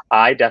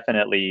I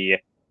definitely,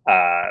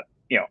 I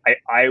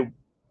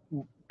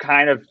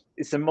kind of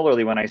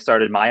similarly, when I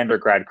started my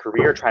undergrad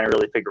career, trying to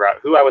really figure out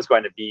who I was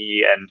going to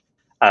be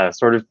and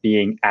sort of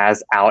being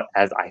as out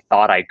as I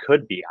thought I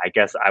could be. I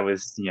guess I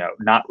was,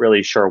 not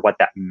really sure what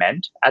that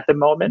meant at the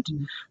moment,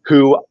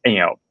 who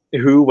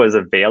was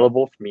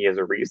available for me as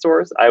a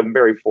resource. I'm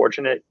very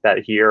fortunate that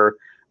here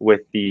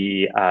with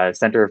the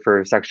Center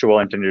for Sexual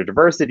and Gender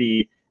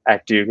Diversity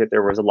at Duke, that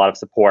there was a lot of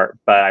support.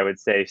 But I would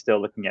say,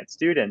 still looking at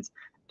students,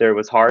 there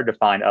was hard to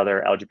find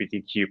other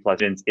LGBTQ plus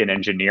students in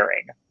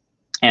engineering.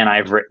 And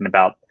I've written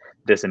about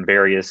this in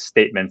various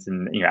statements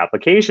and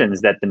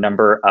applications, that the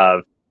number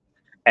of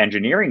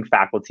engineering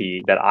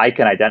faculty that I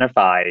can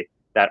identify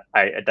that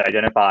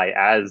identify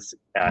as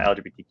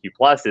LGBTQ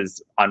plus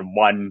is on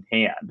one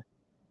hand,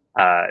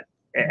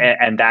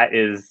 and that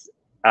is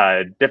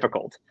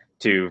difficult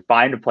to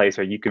find a place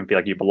where you can feel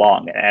like you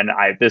belong. And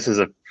this is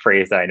a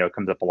phrase that I know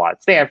comes up a lot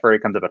at Stanford.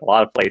 It comes up at a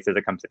lot of places.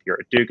 It comes up here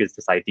at Duke. Is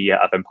this idea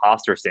of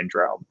imposter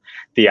syndrome,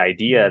 the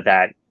idea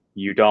that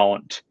you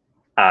don't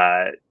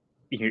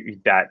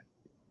that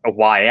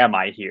why am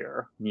I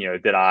here?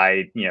 Did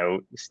I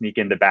sneak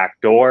in the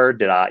back door?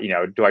 Did I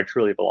do I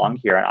truly belong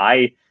here? And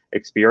I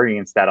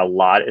experienced that a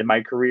lot in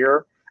my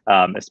career,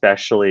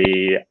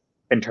 especially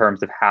in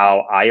terms of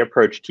how I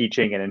approach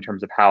teaching and in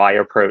terms of how I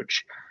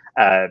approach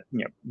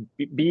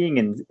being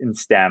in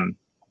STEM.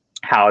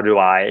 How do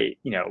I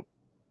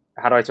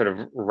sort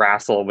of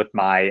wrestle with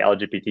my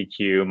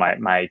LGBTQ,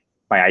 my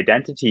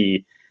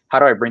identity? How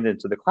do I bring it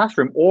into the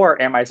classroom? Or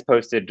am I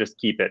supposed to just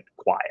keep it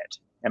quiet?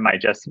 Am I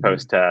just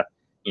supposed to,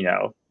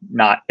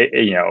 not,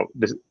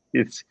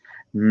 it's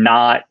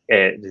not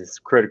this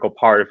critical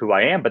part of who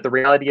I am, but the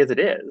reality is it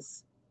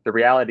is. The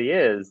reality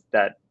is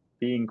that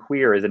being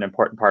queer is an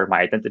important part of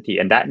my identity,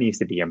 and that needs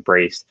to be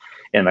embraced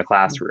in the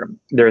classroom.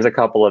 There's a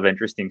couple of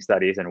interesting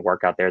studies and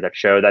work out there that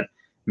show that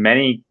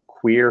many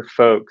queer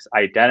folks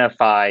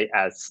identify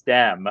as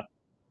STEM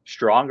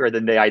stronger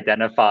than they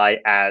identify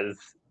as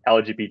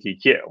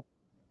LGBTQ.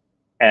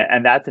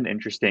 And that's an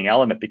interesting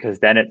element, because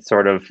then it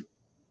sort of,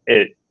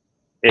 it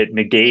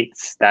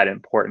negates that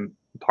important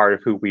part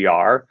of who we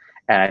are.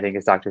 And I think,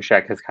 as Dr.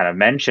 Scheck has kind of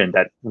mentioned,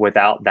 that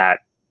without that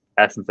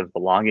essence of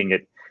belonging,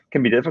 it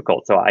can be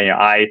difficult. So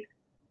I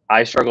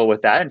struggle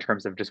with that in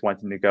terms of just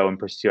wanting to go and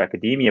pursue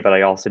academia, but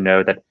I also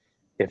know that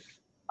if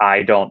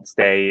I don't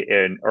stay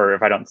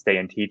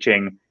in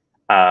teaching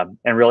and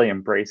really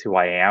embrace who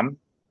I am,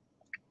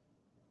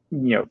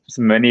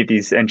 so many of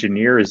these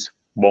engineers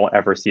won't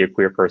ever see a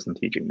queer person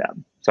teaching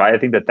them. So I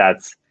think that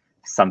that's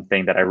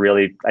something that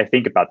I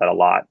think about that a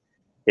lot,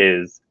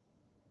 is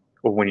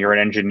when you're an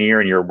engineer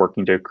and you're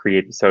working to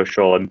create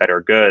social and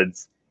better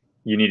goods,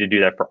 you need to do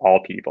that for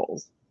all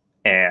peoples.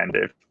 And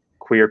if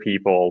queer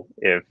people,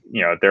 if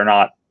they're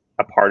not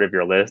a part of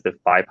your list, if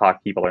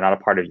BIPOC people are not a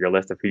part of your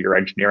list of who you're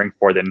engineering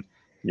for, then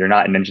you're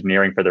not in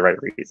engineering for the right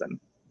reason.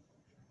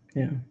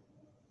 Yeah,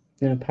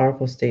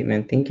 powerful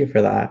statement. Thank you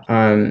for that.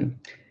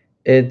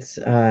 It's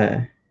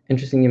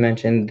interesting you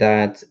mentioned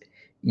that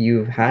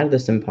you've had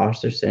this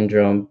imposter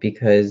syndrome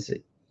because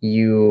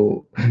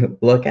you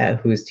look at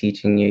who's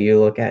teaching you, you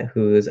look at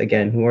who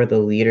are the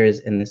leaders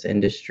in this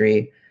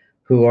industry,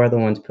 who are the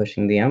ones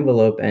pushing the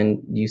envelope, and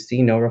you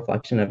see no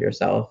reflection of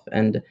yourself.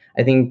 And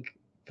I think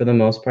for the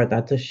most part,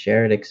 that's a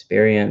shared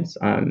experience.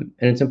 And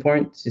it's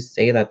important to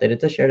say that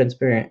it's a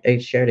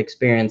shared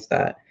experience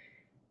that,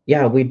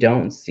 yeah, we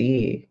don't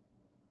see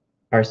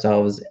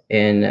ourselves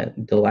in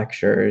the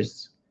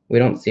lectures. We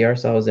don't see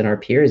ourselves in our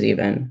peers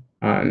even.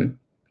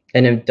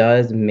 And it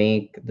does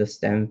make the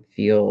STEM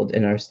field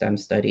and our STEM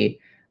study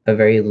a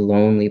very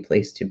lonely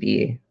place to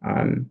be.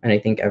 And I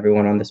think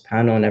everyone on this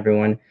panel and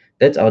everyone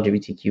that's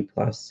LGBTQ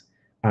plus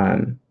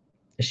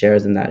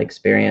shares in that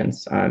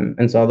experience.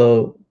 And so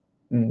although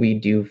we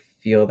do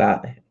feel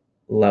that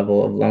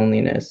level of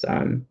loneliness,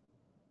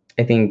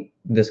 I think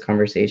this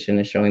conversation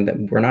is showing that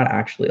we're not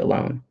actually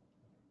alone.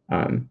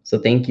 So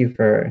thank you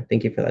for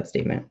that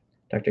statement,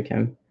 Dr.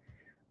 Kim.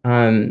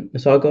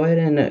 So I'll go ahead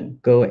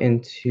and go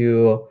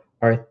into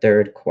our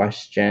third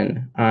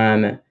question.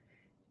 Have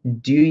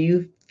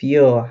you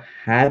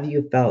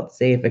felt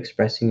safe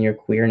expressing your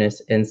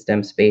queerness in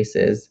STEM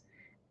spaces?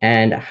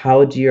 And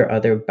how do your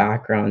other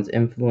backgrounds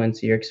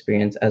influence your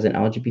experience as an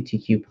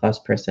LGBTQ plus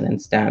person in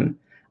STEM?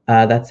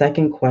 That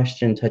second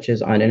question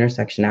touches on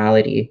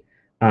intersectionality.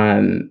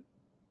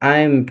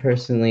 I'm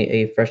personally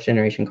a first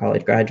generation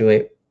college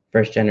graduate,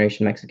 first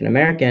generation Mexican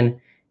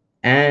American,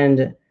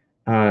 and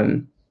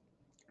I'm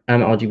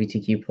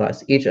LGBTQ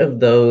plus. Each of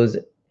those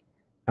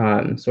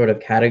sort of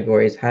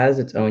categories has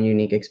its own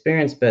unique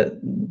experience, but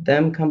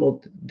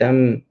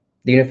the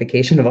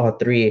unification of all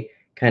three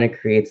kind of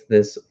creates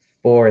this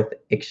fourth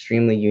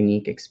extremely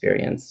unique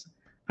experience.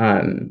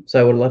 So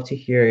I would love to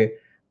hear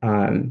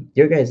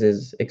your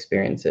guys'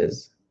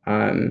 experiences.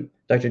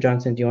 Dr.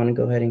 Johnston, do you want to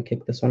go ahead and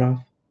kick this one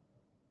off?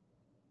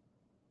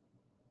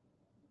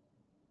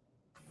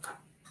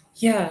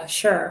 Yeah,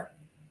 sure.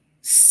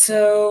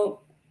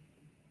 So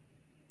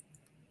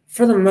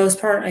for the most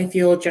part, I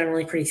feel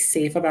generally pretty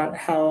safe about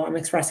how I'm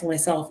expressing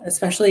myself,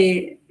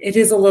 especially it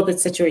is a little bit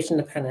situation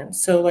dependent.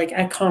 So like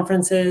at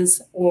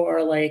conferences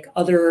or like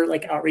other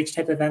like outreach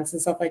type events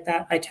and stuff like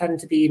that, I tend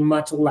to be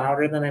much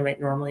louder than I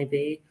might normally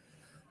be.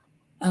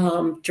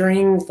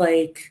 During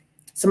like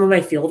some of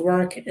my field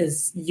work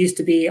used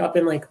to be up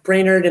in like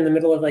Brainerd in the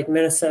middle of like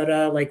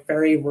Minnesota, like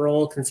very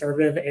rural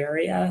conservative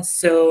area.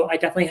 So I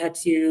definitely had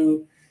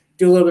to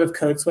do a little bit of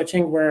code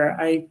switching where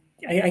I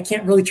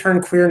can't really turn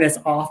queerness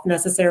off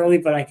necessarily,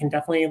 but I can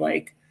definitely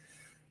like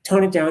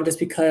tone it down just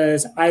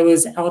because I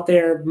was out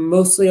there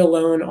mostly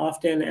alone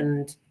often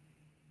and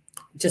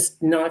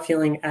just not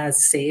feeling as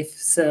safe.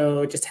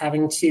 So just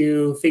having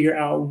to figure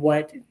out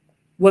what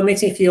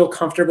makes me feel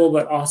comfortable,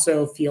 but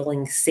also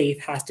feeling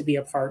safe has to be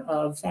a part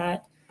of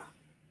that.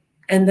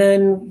 And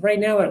then right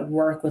now at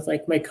work with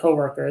like my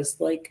coworkers,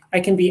 like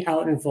I can be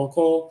out and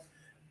vocal,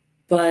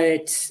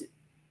 but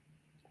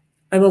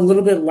I'm a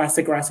little bit less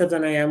aggressive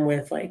than I am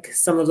with like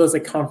some of those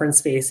like conference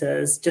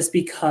spaces, just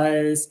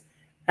because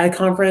at a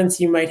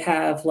conference you might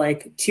have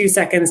like 2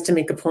 seconds to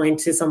make a point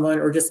to someone,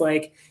 or just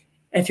like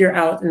if you're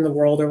out in the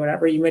world or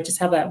whatever, you might just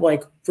have that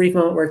like brief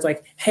moment where it's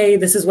like, hey,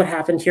 this is what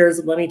happened.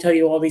 Let me tell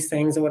you all these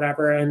things or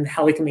whatever, and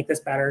how we can make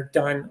this better,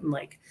 done. And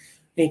like,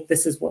 I think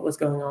this is what was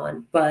going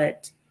on.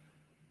 But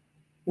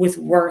with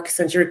work,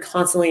 since you're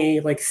constantly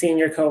like seeing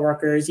your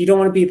coworkers, you don't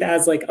want to be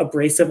as like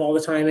abrasive all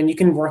the time, and you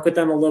can work with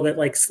them a little bit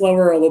like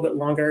slower, a little bit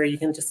longer. You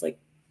can just like,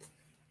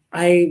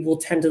 I will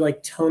tend to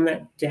like tone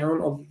that down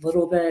a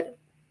little bit.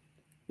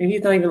 Maybe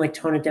it's not even like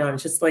tone it down.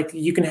 It's just like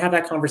you can have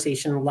that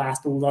conversation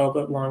last a little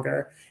bit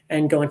longer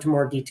and go into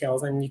more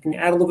details, and you can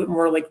add a little bit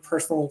more like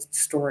personal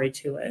story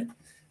to it.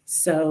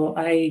 So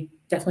I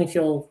definitely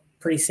feel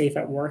pretty safe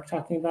at work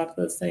talking about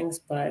those things,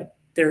 but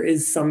there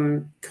is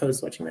some code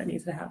switching that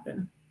needs to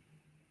happen.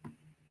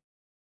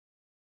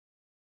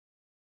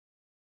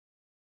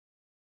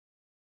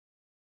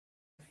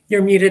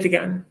 You're muted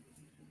again.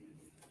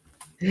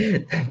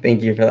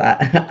 Thank you for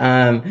that.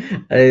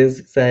 I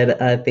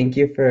said, thank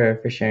you for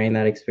sharing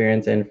that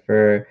experience and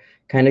for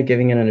kind of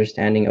giving an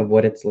understanding of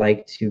what it's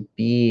like to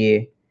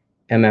be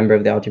a member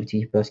of the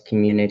LGBTQ plus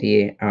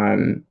community,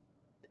 and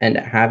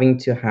having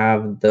to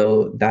have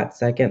that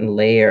second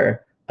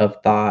layer of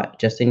thought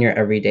just in your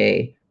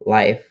everyday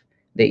life,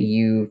 that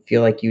you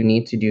feel like you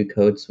need to do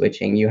code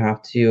switching. You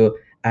have to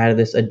add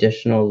this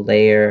additional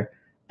layer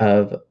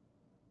of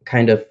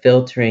kind of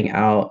filtering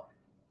out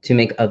to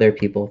make other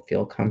people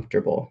feel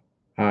comfortable.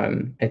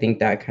 I think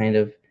that kind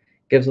of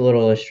gives a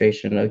little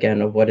illustration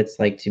again of what it's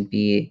like to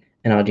be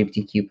an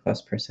LGBTQ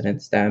plus person in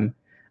STEM.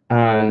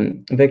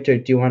 Victor,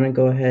 do you want to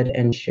go ahead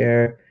and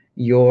share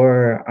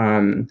your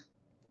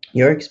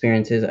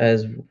experiences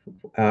as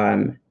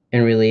in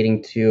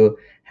relating to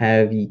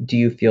do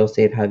you feel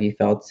safe? Have you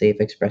felt safe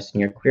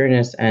expressing your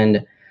queerness,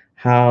 and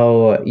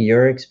how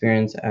your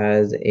experience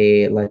as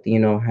a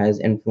Latino has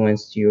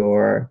influenced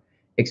your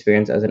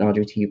experience as an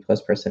LGBTQ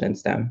plus person in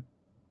STEM?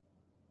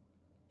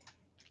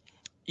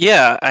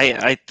 Yeah,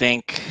 I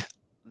think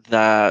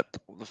that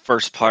the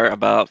first part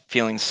about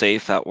feeling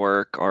safe at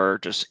work or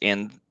just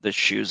in the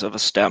shoes of a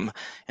STEM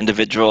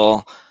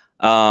individual,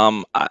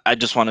 I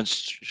just want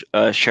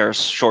to share a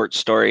short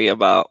story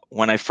about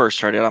when I first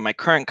started on my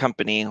current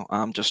company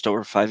just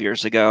over 5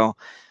 years ago.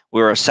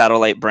 We were a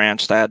satellite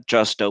branch that had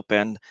just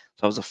opened.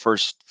 So I was the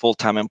first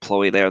full-time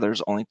employee there.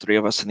 There's only 3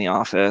 of us in the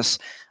office.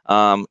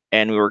 And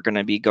we were going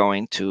to be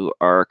going to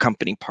our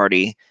company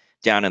party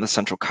down in the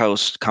Central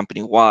Coast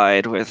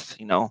company-wide with,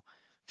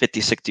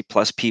 50, 60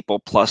 plus people,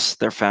 plus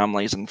their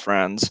families and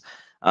friends.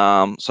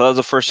 So that was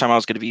the first time I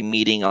was going to be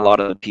meeting a lot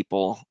of the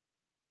people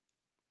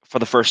for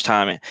the first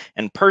time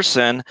in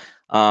person,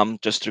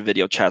 just through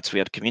video chats we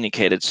had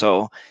communicated.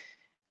 So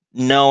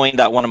knowing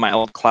that one of my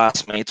old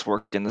classmates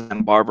worked in the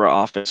Santa Barbara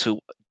office,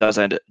 who does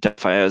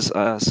identify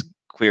as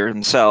queer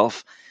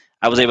himself,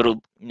 I was able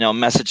to,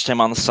 message him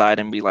on the side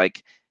and be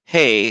like,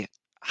 hey,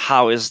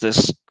 how is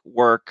this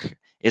work?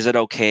 Is it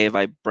okay if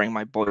I bring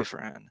my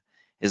boyfriend?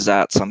 Is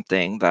that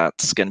something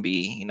that's going to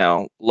be,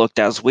 looked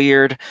as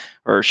weird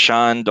or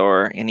shunned?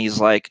 And he's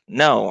like,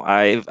 no,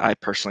 I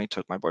personally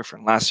took my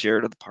boyfriend last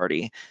year to the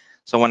party.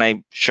 So when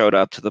I showed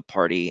up to the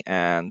party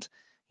and,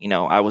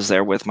 I was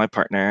there with my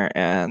partner,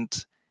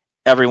 and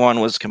everyone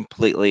was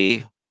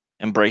completely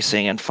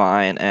embracing and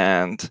fine.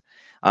 And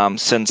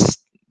since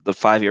the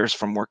 5 years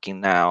from working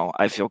now,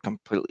 I feel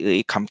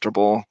completely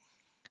comfortable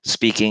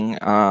speaking,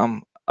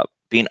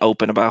 being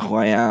open about who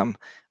I am.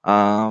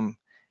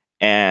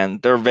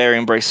 And they're very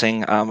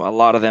embracing. A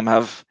lot of them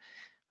have,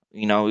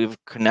 we've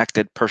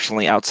connected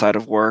personally outside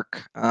of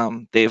work.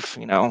 They've,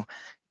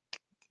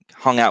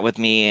 hung out with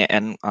me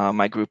and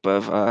my group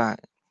of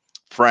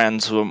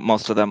friends, who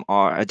most of them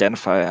are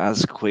identify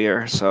as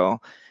queer. So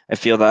I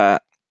feel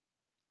that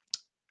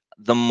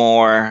the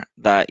more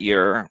that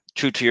you're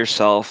true to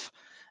yourself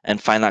and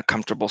find that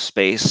comfortable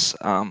space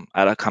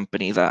at a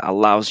company that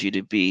allows you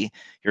to be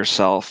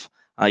yourself,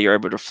 you're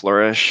able to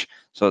flourish.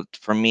 So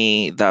for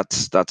me,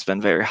 that's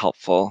been very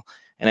helpful.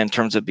 And in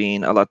terms of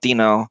being a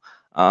Latino,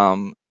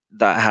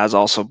 that has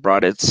also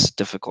brought its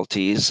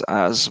difficulties,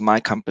 as my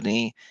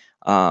company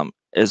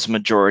is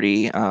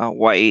majority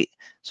white.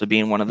 So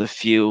being one of the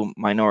few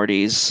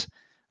minorities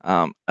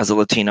as a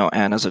Latino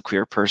and as a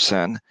queer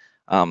person,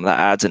 that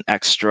adds an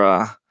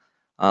extra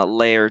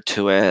layer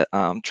to it,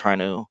 trying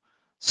to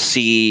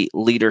see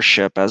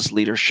leadership as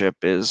leadership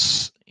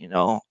is,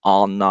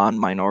 all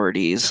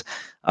non-minorities.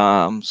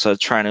 So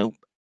trying to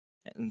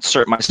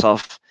insert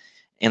myself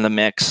in the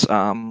mix,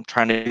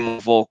 trying to be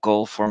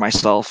vocal for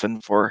myself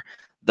and for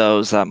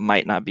those that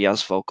might not be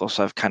as vocal.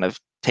 So I've kind of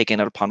taken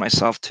it upon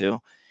myself to,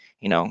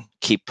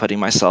 keep putting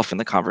myself in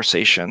the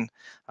conversation,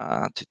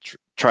 to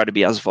try to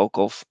be as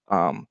vocal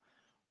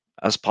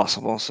as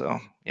possible. So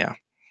yeah.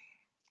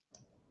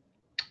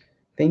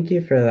 Thank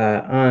you for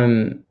that.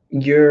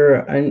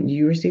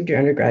 You received your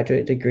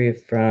undergraduate degree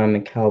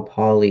from Cal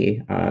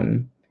Poly,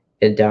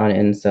 down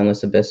in San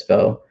Luis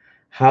Obispo.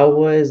 How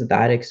was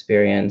that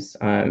experience?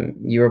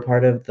 You're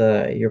part of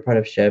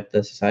SHIP,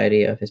 the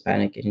Society of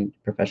Hispanic and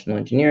Professional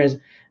Engineers,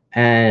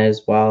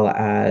 as well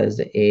as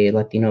a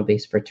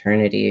Latino-based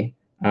fraternity.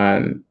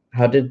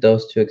 How did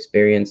those two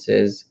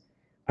experiences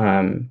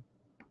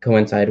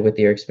coincide with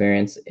your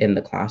experience in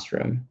the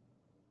classroom?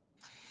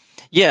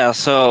 Yeah,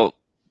 so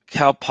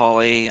Cal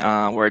Poly,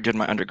 where I did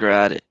my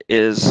undergrad,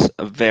 is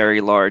a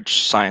very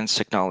large science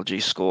technology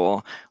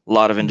school, a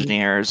lot of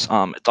engineers.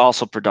 It's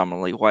also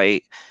predominantly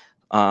white.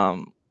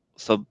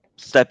 So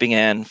stepping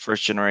in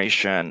first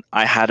generation,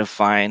 I had to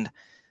find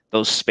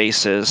those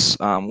spaces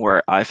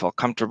where I felt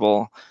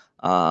comfortable,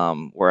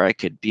 where I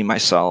could be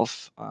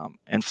myself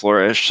and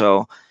flourish.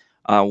 So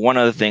one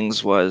of the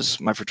things was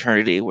my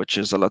fraternity, which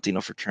is a Latino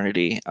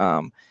fraternity.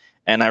 And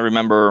I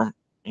remember,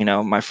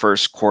 my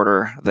first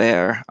quarter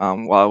there,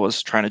 while I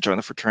was trying to join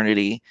the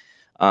fraternity,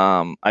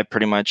 I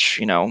pretty much,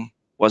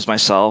 was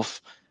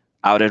myself,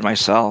 outed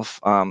myself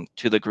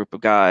to the group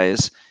of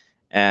guys.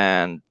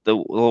 And the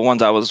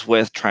ones I was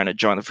with trying to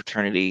join the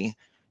fraternity,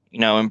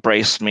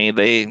 embraced me.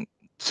 They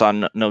saw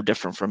no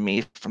different from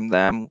me, from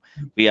them.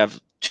 We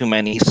have too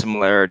many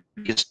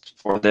similarities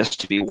for this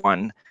to be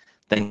one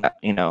thing that,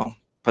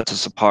 puts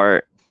us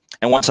apart.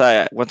 And once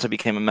I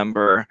became a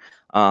member,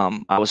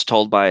 I was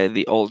told by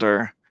the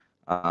older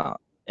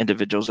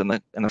individuals in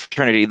the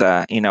fraternity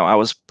that, I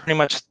was pretty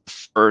much the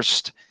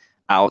first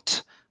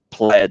out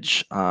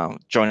pledge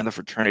joining the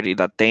fraternity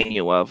that they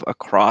knew of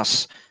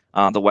across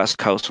the West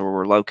Coast where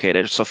we're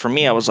located. So for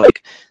me, I was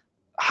like,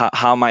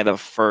 how am I the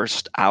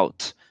first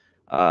out,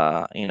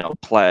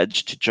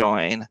 pledge to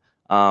join?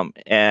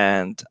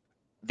 And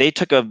they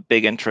took a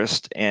big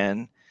interest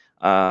in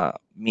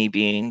me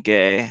being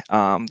gay.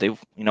 They,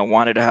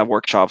 wanted to have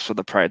workshops with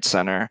the Pride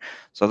Center.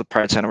 So the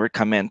Pride Center would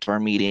come into our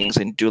meetings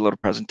and do a little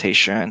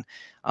presentation.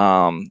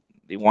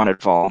 They wanted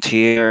to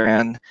volunteer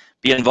and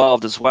be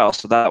involved as well.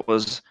 So that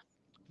was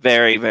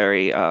very,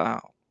 very,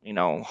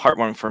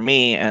 heartwarming for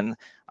me. And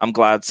I'm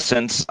glad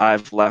since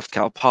I've left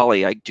Cal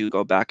Poly, I do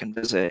go back and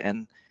visit,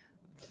 and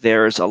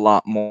there's a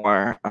lot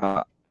more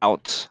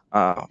out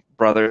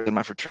brothers in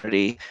my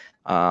fraternity.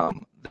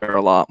 They're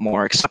a lot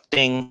more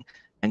accepting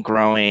and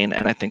growing,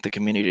 and I think the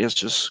community has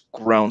just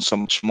grown so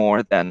much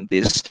more than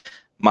this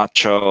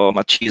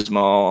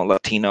machismo,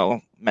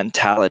 Latino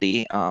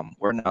mentality.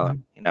 Where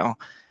now,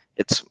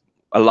 it's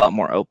a lot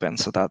more open.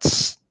 So that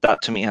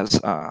to me has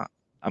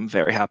I'm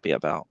very happy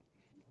about.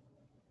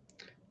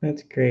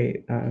 That's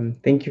great.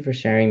 Thank you for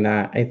sharing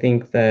that. I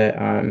think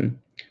that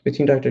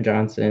between Dr.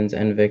 Johnston's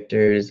and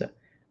Victor's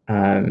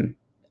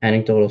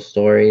anecdotal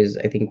stories,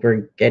 I think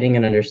we're getting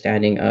an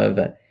understanding of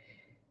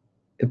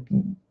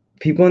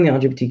people in the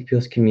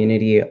LGBTQ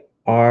community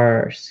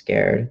are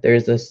scared.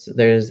 There's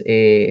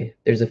a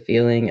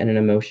feeling and an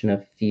emotion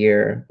of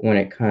fear when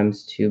it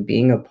comes to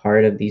being a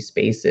part of these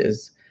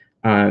spaces.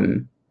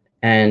 And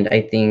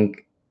I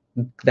think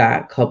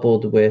that,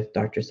 coupled with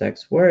Dr.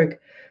 Sex's work,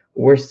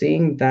 we're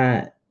seeing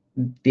that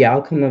the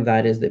outcome of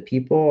that is that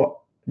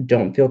people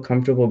don't feel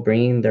comfortable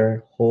bringing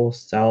their whole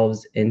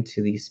selves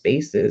into these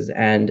spaces.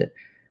 And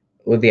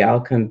with the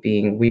outcome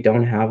being, we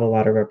don't have a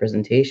lot of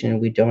representation.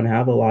 We don't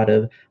have a lot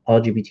of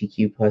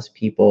LGBTQ plus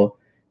people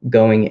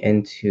going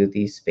into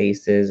these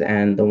spaces.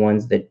 And the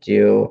ones that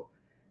do,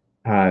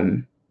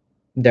 they're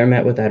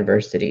met with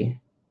adversity.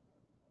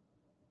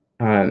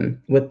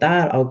 With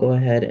that, I'll go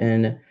ahead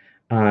and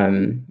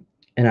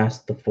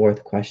ask the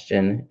fourth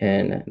question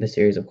in the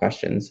series of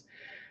questions.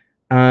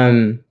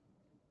 And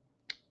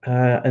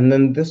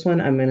then this one,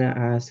 I'm going to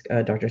ask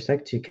Dr.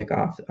 Sek to kick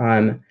off.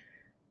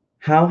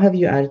 How have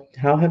you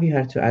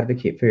had to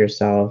advocate for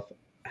yourself?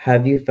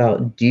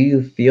 Do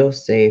you feel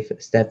safe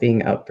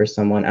stepping up for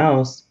someone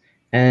else?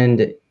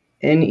 And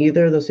in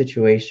either of those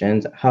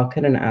situations, how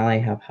could an ally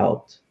have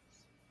helped?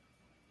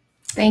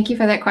 Thank you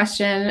for that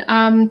question.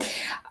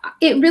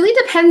 It really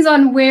depends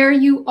on where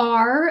you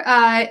are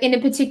in a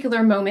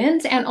particular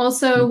moment, and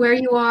also where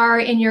you are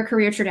in your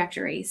career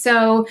trajectory.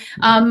 So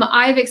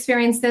I've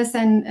experienced this,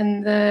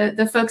 and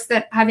the folks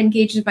that have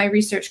engaged in my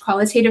research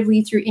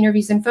qualitatively through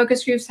interviews and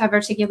focus groups have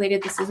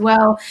articulated this as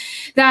well,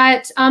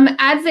 that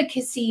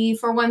advocacy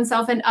for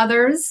oneself and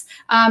others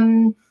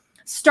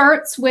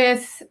starts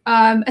with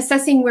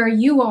assessing where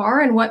you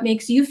are and what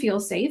makes you feel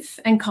safe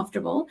and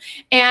comfortable.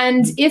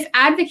 And if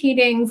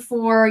advocating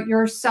for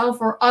yourself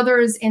or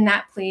others in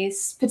that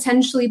place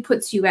potentially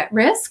puts you at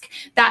risk,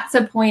 that's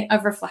a point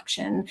of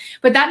reflection.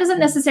 But that doesn't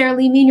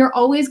necessarily mean you're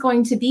always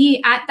going to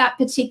be at that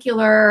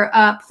particular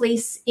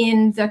place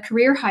in the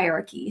career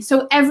hierarchy.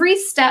 So every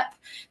step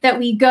that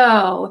we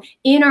go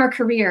in our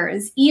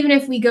careers, even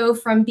if we go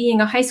from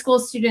being a high school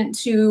student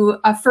to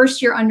a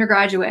first-year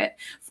undergraduate,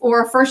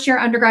 or a first-year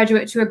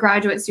undergraduate to a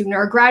graduate student,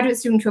 or a graduate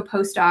student to a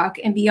postdoc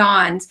and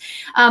beyond,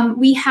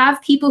 we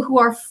have people who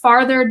are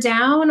farther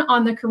down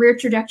on the career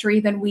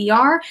trajectory than we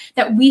are,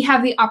 that we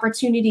have the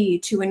opportunity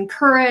to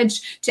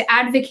encourage, to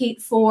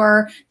advocate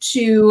for,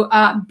 to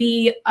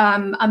be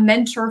a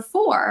mentor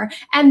for.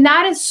 And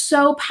that is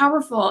so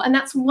powerful. And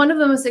that's one of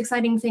the most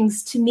exciting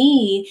things to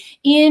me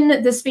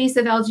in the space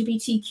of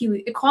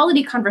LGBTQ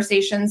equality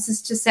conversations,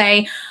 is to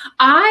say,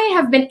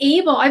 I've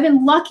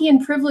been lucky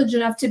and privileged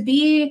enough to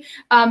be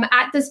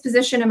at this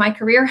position in my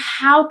career.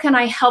 How can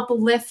I help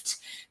lift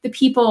the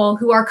people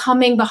who are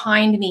coming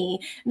behind me,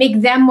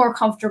 make them more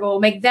comfortable,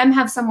 make them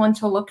have someone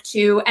to look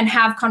to, and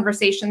have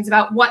conversations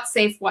about what's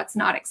safe, what's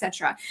not,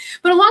 etc.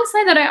 But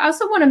alongside that, I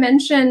also want to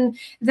mention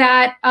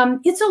that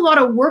it's a lot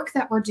of work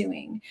that we're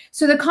doing.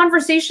 So the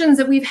conversations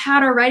that we've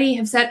had already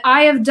have said,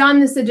 I have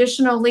done this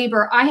additional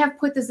labor, I have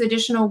put this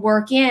additional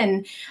work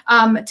in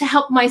to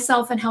help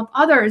myself and help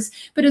others.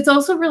 But it's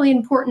also really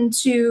important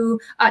to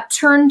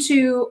turn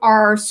to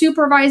our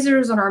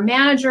supervisors and our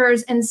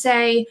managers and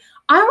say,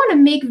 I want to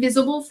make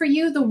visible for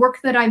you the work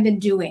that I've been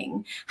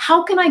doing.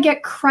 How can I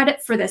get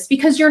credit for this?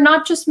 Because you're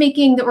not just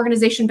making the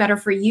organization better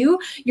for you,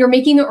 you're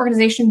making the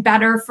organization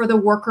better for the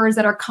workers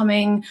that are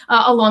coming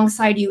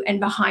alongside you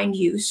and behind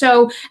you.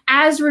 So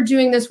as we're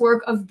doing this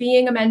work of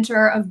being a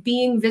mentor, of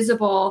being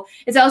visible,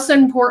 it's also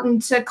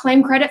important to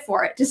claim credit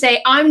for it, to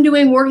say, I'm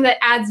doing work that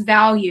adds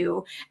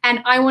value, and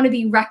I want to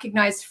be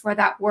recognized for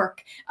that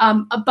work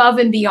above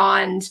and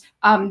beyond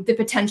the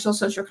potential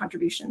social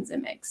contributions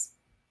it makes.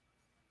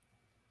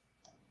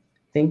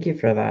 Thank you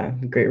for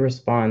that. Great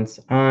response.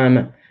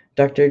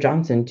 Dr.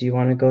 Johnston, do you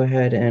want to go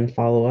ahead and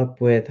follow up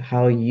with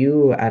how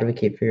you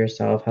advocate for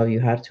yourself, how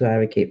you have to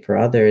advocate for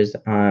others,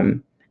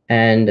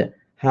 and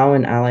how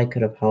an ally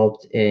could have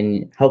helped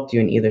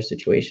you in either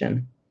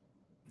situation?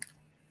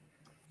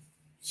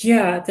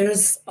 Yeah,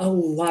 there's a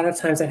lot of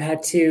times I've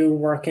had to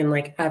work and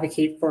like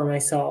advocate for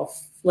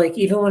myself. Like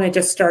even when I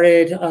just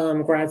started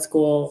grad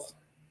school,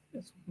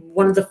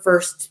 one of the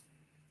first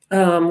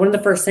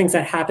things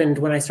that happened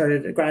when I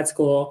started grad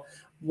school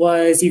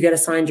was you get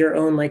assigned your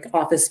own like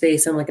office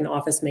space and like an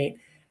office mate.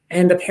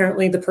 And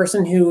apparently the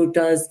person who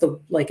does the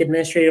like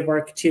administrative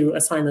work to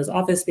assign those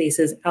office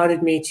spaces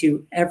outed me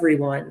to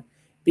everyone,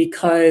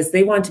 because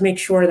they wanted to make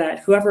sure that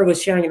whoever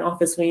was sharing an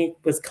office with me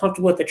was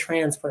comfortable with the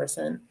trans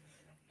person.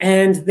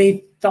 And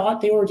they thought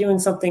they were doing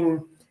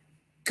something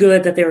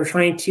good, that they were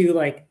trying to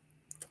like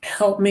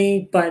help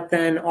me, but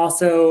then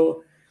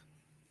also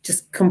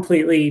just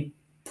completely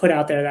put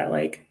out there that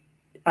like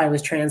I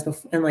was trans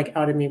and like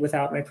outed me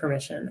without my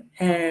permission.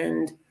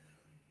 And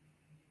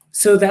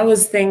so that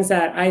was things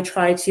that I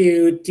tried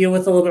to deal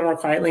with a little bit more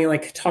quietly,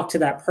 like talk to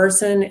that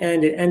person.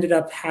 And it ended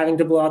up having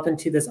to blow up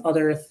into this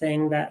other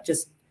thing that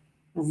just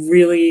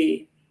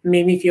really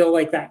made me feel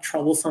like that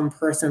troublesome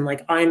person,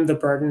 like I'm the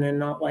burden and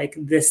not like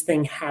this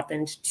thing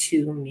happened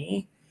to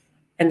me.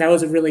 And that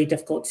was really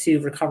difficult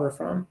to recover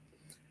from.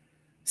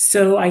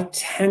 So I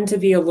tend to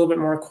be a little bit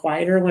more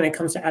quieter when it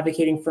comes to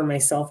advocating for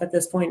myself at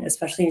this point,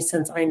 especially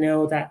since I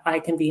know that I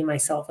can be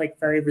myself, like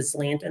very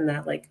resilient, and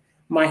that like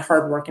my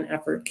hard work and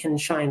effort can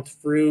shine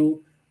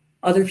through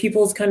other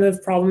people's kind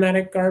of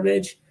problematic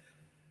garbage.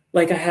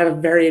 Like I had a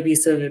very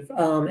abusive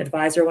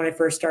advisor when I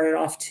first started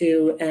off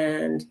too,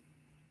 and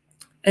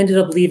ended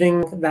up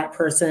leaving that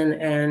person.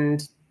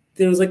 And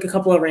there was like a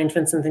couple of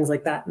arrangements and things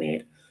like that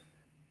made.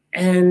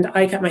 And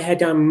I kept my head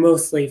down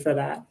mostly for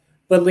that.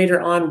 But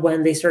later on,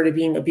 when they started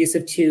being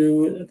abusive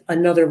to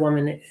another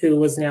woman who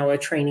was now a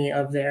trainee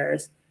of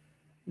theirs,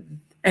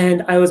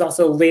 and I was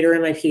also later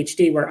in my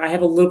PhD where I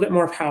have a little bit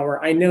more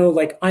power. I know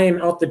like I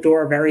am out the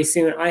door very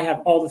soon. I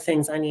have all the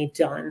things I need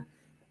done.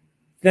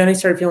 Then I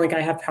started feeling like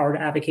I have power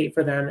to advocate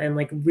for them and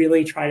like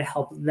really try to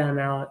help them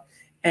out.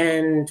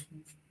 And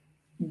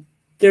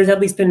there's at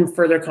least been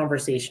further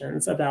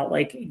conversations about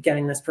like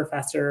getting this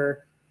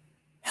professor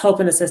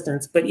help and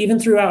assistance. But even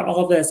throughout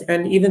all of this,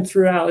 and even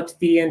throughout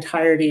the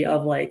entirety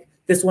of like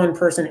this one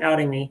person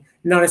outing me,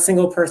 not a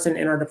single person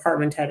in our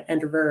department had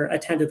ever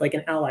attended like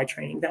an ally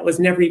training. That was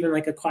never even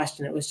like a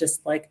question. It was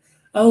just like,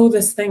 oh,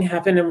 this thing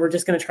happened and we're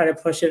just going to try to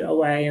push it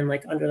away and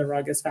like under the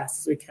rug as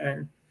fast as we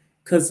can.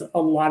 Because a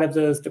lot of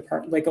those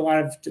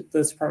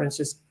departments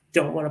just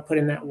don't want to put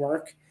in that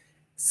work.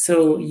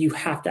 So you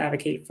have to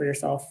advocate for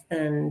yourself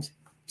and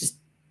just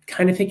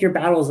kind of pick your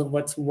battles of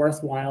what's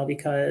worthwhile,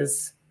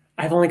 because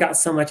I've only got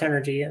so much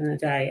energy in the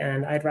day,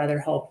 and I'd rather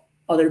help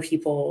other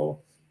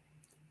people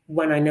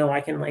when I know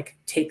I can like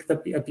take the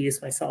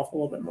abuse myself a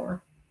little bit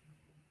more.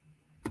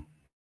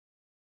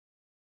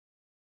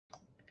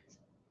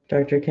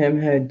 Dr. Kim,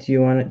 do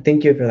you want to,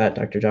 thank you for that,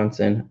 Dr.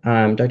 Johnston.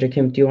 Dr.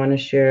 Kim, do you want to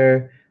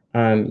share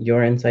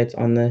your insights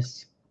on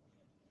this?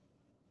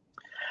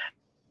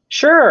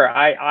 Sure.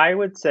 I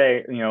would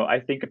say,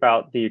 I think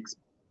about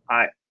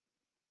I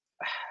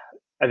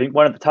think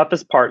one of the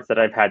toughest parts that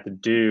I've had to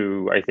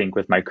do, I think,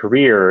 with my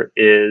career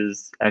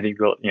is, I think,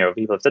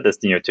 people have said this,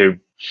 to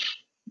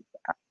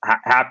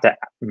have to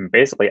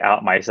basically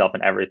out myself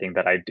in everything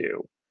that I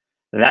do.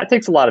 And that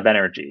takes a lot of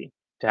energy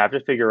to have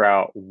to figure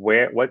out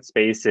what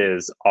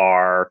spaces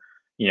are,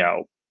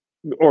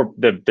 or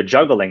the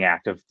juggling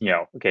act of,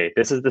 okay,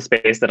 this is the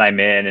space that I'm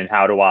in, and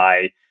how do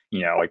I,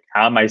 like,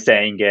 how am I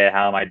saying it?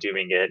 How am I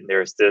doing it? And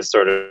there's this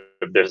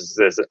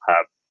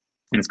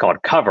it's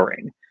called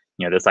covering,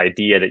 this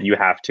idea that you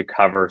have to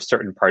cover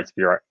certain parts of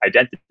your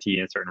identity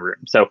in a certain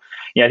room. So,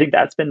 I think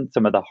that's been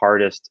some of the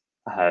hardest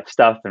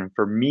stuff. And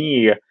for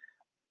me,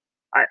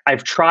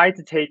 I've tried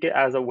to take it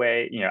as a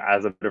way,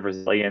 as a bit of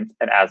resilience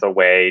and as a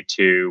way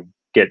to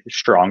get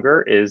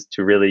stronger, is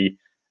to really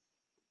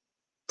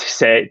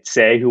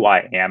say who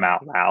I am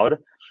out loud.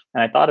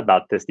 And I thought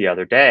about this the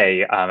other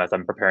day as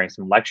I'm preparing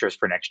some lectures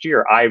for next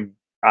year.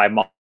 I'm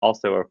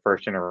also a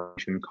first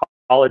generation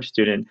college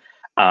student.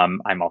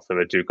 I'm also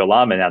a Duke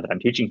alum, and now that I'm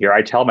teaching here,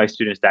 I tell my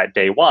students that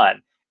day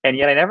one, and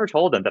yet I never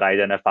told them that I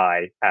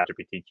identify as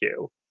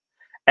LGBTQ.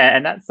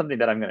 And that's something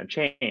that I'm going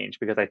to change,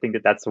 because I think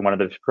that that's one of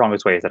the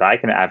strongest ways that I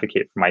can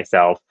advocate for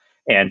myself,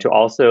 and to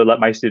also let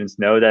my students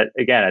know that,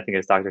 again, I think,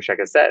 as Dr. Sheck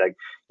has said, like,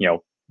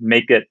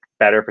 make it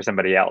better for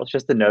somebody else,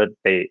 just to know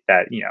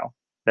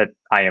that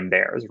I am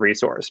there as a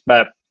resource.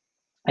 But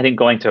I think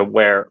going to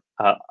where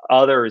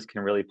others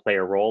can really play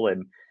a role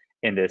in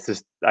this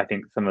is, I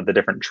think, some of the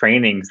different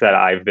trainings that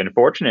I've been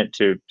fortunate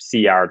to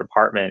see our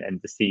department and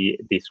to see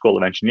the School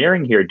of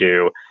Engineering here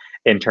do,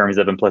 in terms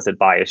of implicit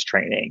bias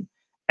training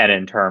and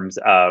in terms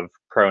of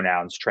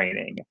pronouns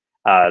training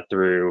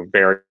through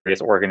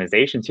various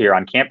organizations here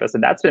on campus.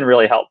 And that's been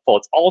really helpful.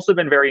 It's also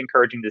been very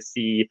encouraging to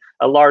see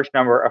a large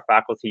number of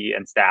faculty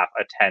and staff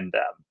attend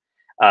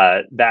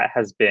them. That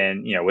has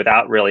been,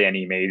 without really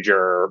any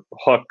major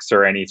hooks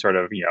or any sort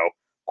of,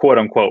 quote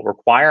unquote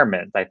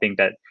requirements. I think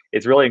that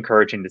it's really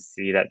encouraging to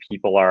see that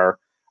people are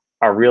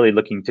really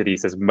looking to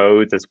these as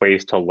modes, as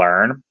ways to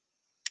learn.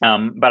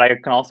 But I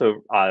can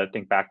also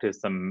think back to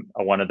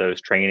one of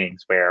those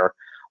trainings where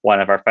one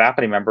of our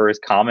faculty members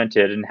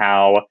commented on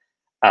how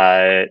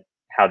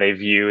they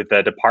view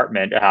the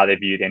department, how they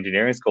view the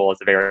engineering school as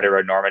a very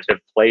heteronormative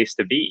place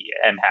to be,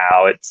 and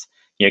how it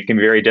can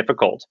be very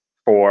difficult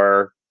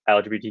for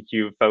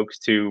LGBTQ folks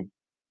to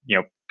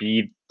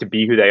be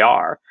who they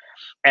are.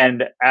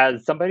 And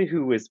as somebody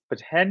who is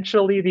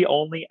potentially the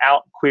only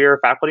out queer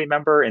faculty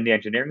member in the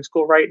engineering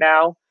school right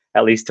now,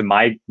 at least to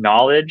my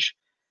knowledge,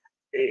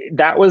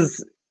 that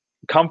was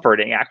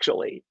comforting,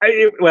 actually.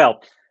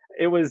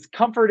 It was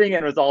comforting,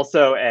 and it was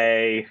also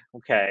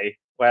okay,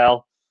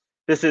 well,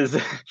 there's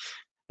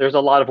a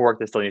lot of work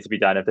that still needs to be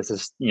done if this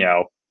is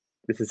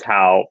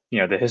how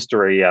the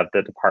history of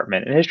the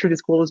department and history of the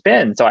school has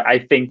been. So I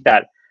think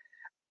that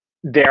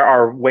there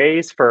are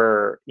ways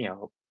for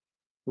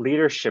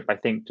leadership, I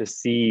think, to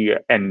see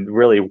and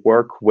really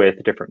work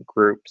with different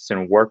groups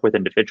and work with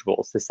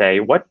individuals to say,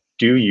 what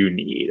do you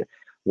need?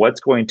 What's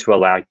going to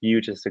allow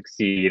you to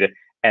succeed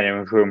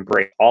and to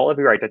embrace all of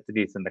your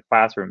identities in the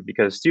classroom?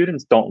 Because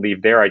students don't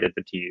leave their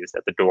identities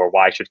at the door.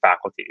 Why should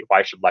faculty?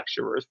 Why should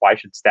lecturers? Why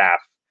should staff?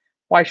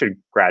 Why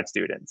should grad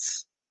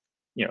students,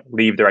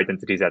 leave their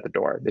identities at the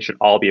door? They should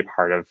all be a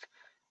part of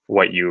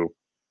what you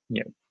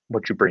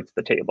bring to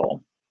the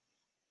table.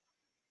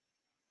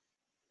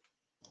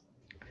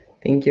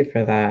 Thank you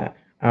for that.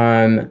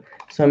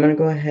 So I'm going to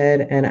go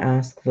ahead and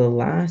ask the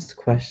last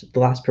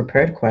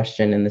prepared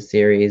question in the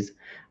series.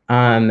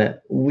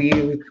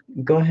 We've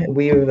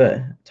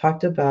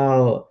talked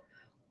about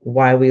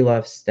why we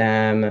love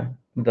STEM,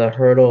 the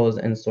hurdles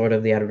and sort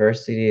of the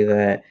adversity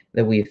that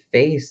we've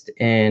faced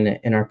in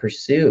our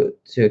pursuit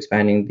to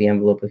expanding the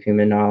envelope of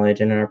human knowledge,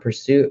 and in our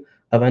pursuit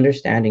of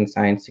understanding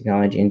science,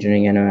 technology,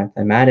 engineering, and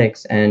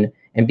mathematics, and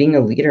being a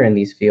leader in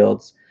these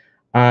fields.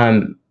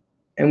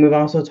 And we've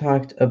also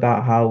talked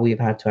about how we've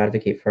had to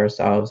advocate for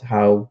ourselves,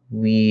 how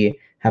we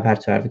have had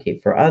to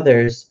advocate for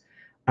others.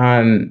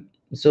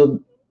 So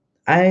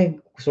I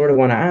sort of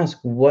want to ask,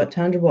 what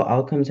tangible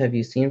outcomes have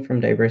you seen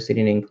from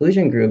diversity and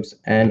inclusion groups,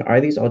 and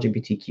are these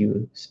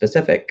LGBTQ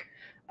specific?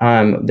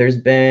 There's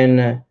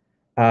been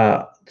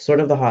sort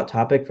of the hot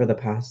topic for the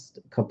past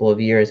couple of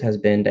years has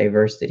been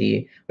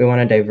diversity. We want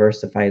to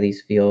diversify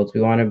these fields.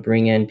 We want to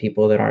bring in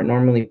people that aren't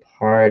normally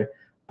part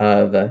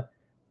of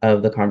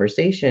the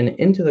conversation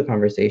into the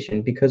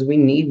conversation, because we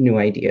need new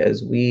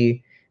ideas.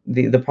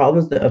 The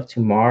problems of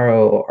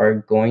tomorrow are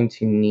going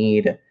to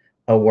need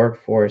a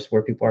workforce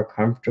where people are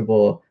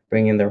comfortable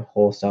bringing their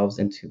whole selves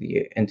into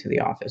the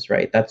office,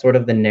 right? That's sort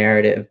of the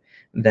narrative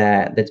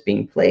that's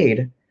being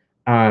played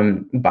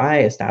by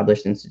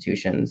established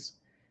institutions.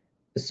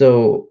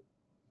 So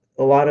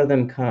a lot of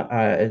them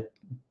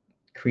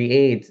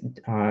create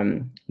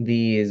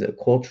these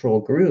cultural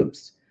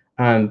groups.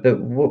 But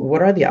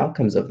what are the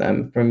outcomes of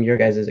them from your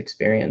guys'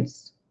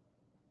 experience?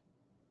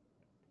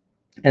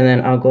 And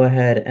then I'll go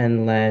ahead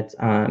and let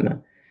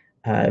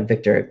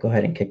Victor go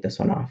ahead and kick this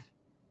one off.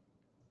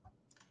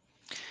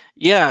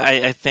 Yeah,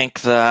 I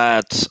think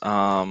that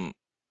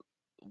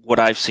what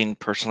I've seen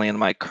personally in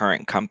my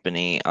current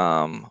company,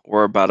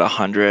 we're about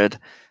 100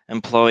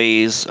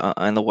 employees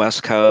on the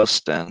West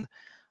Coast, and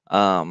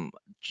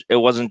it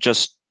wasn't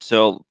just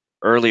till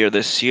earlier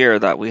this year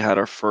that we had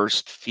our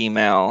first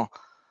female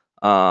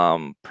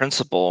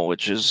principal,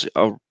 which is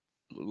a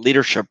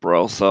leadership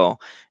role. So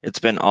it's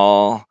been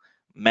all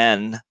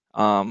men,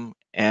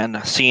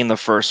 and seeing the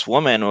first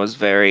woman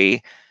was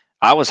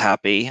I was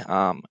happy.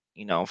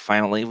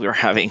 Finally we were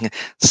having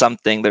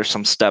something. There's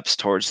some steps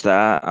towards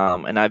that,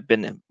 and I've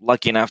been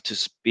lucky enough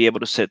to be able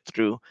to sit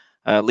through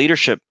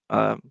leadership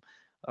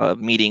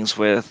meetings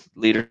with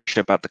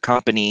leadership at the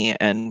company,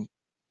 and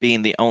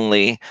being the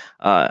only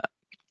a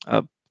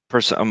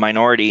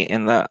minority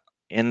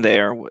in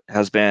there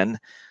has been.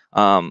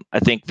 I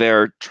think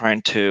they're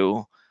trying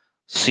to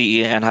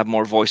see and have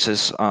more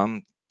voices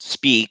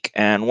speak.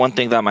 And one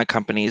thing that my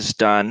company's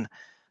done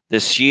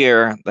this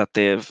year that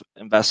they've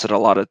invested a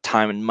lot of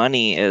time and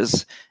money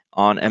is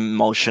on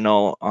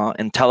emotional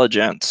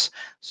intelligence.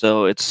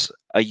 So it's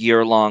a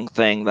year-long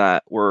thing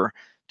that we're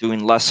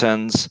doing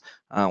lessons,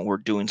 we're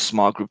doing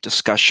small group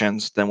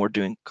discussions, then we're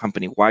doing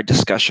company-wide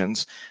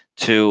discussions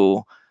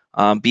to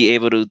be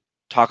able to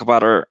talk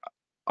about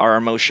our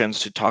emotions,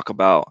 to talk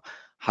about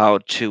how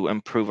to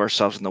improve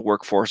ourselves in the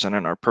workforce and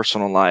in our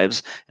personal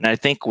lives. And I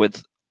think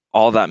with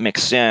all that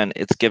mixed in,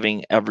 it's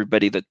giving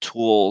everybody the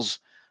tools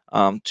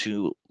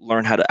to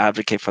learn how to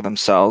advocate for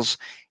themselves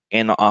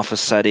in the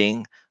office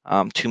setting,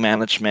 to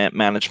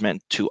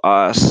management to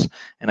us.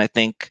 And I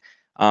think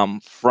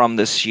from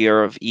this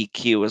year of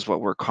EQ is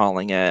what we're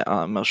calling it,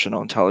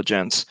 emotional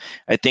intelligence,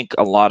 I think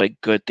a lot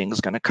of good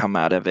things going to come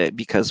out of it,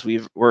 because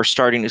we're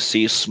starting to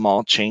see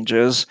small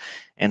changes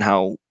in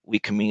how we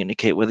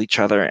communicate with each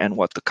other and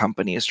what the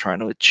company is trying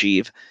to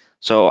achieve.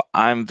 So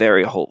I'm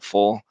very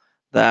hopeful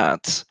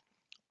that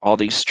all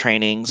these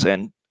trainings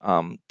and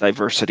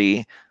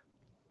diversity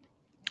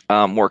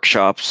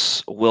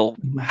workshops will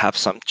have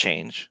some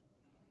change.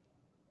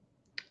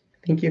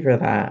 Thank you for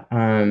that.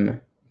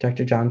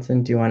 Dr.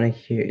 Johnston, do you want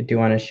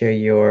to share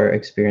your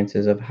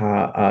experiences of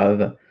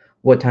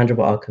what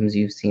tangible outcomes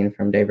you've seen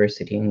from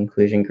diversity and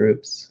inclusion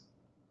groups?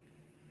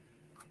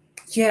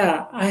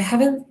 Yeah, I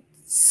haven't.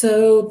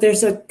 So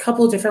there's a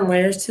couple of different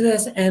layers to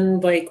this,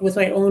 and like with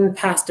my own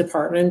past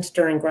department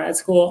during grad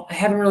school, I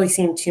haven't really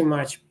seen too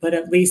much, but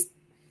at least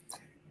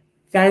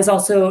that is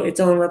also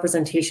its own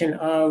representation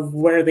of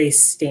where they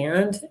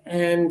stand,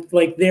 and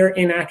like their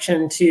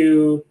inaction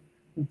to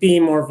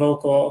be more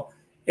vocal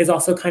is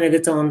also kind of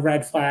its own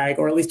red flag,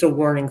 or at least a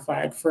warning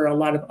flag for a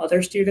lot of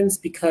other students,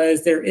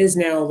 because there is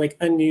now like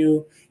a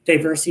new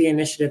diversity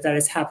initiative that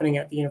is happening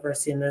at the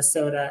University of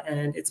Minnesota,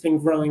 and it's been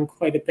growing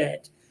quite a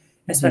bit.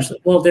 Especially,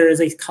 well, there is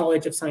a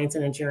College of Science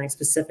and Engineering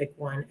specific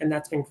one, and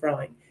that's been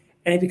growing.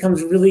 And it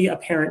becomes really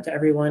apparent to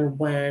everyone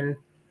when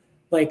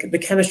like the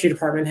chemistry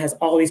department has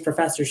all these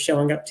professors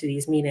showing up to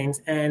these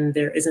meetings, and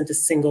there isn't a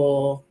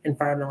single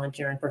environmental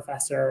engineering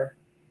professor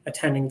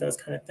attending those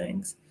kind of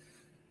things.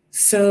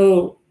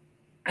 So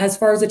as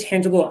far as a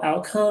tangible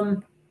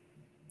outcome,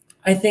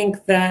 I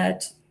think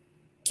that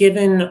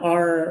given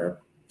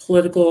our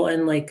political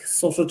and like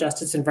social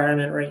justice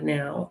environment right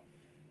now,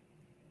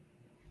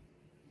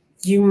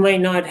 you might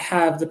not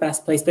have the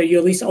best place, but you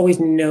at least always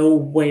know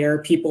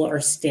where people are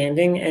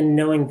standing, and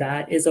knowing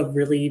that is a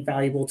really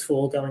valuable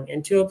tool going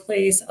into a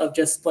place of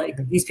just like,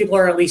 these people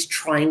are at least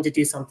trying to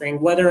do something,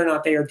 whether or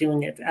not they are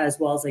doing it as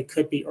well as they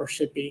could be or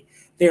should be.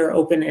 They are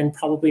open and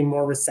probably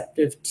more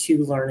receptive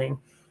to learning,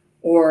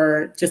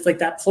 or just like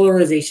that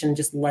polarization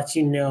just lets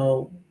you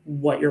know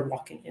what you're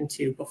walking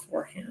into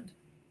beforehand.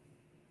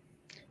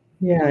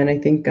 Yeah, and I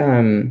think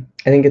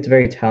it's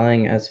very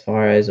telling as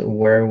far as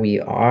where we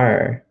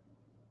are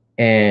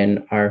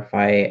in our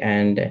fight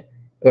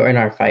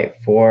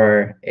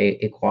for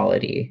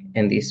equality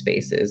in these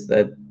spaces,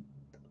 that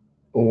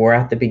we're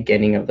at the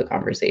beginning of the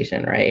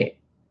conversation, right?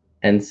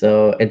 And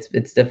so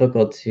it's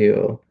difficult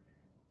to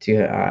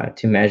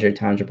measure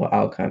tangible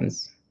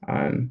outcomes.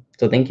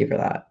 So thank you for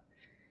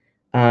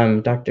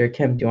that. Dr.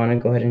 Kim, do you want to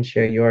go ahead and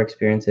share your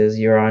experiences?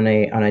 You're on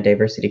a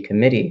diversity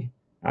committee,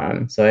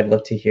 so I'd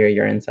love to hear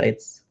your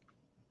insights.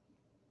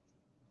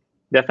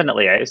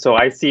 Definitely. So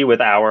I see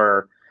with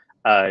our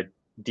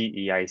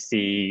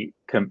DEIC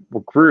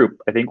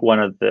group, I think one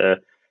of the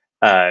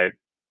I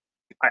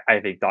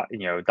think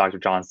Dr.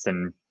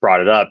 Johnston brought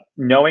it up.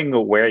 Knowing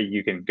where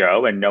you can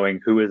go and knowing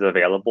who is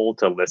available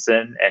to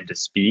listen and to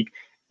speak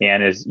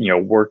and is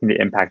working to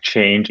impact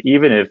change,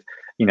 even if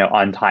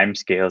on time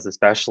scales,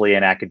 especially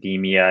in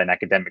academia and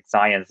academic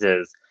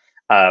sciences,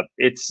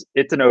 it's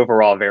an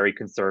overall very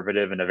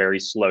conservative and a very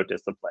slow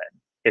discipline.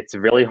 It's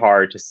really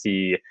hard to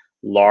see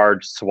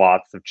large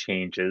swaths of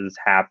changes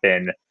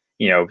happen.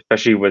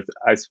 Especially with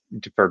us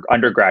for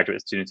undergraduate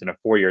students in a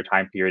 4-year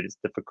time period, it's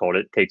difficult.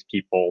 It takes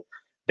people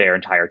their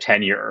entire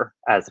tenure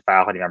as a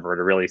faculty member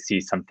to really see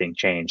something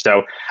change.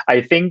 So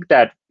I think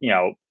that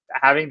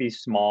having these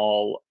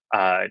small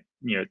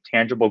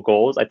tangible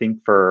goals. I think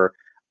for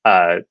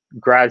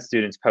grad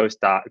students,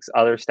 postdocs,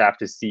 other staff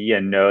to see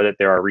and know that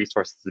there are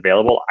resources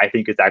available, I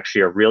think is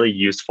actually a really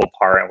useful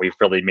part, and we've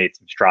really made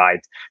some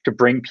strides to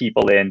bring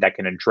people in that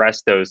can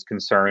address those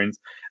concerns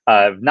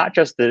of not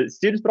just the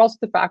students, but also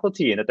the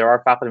faculty, and that there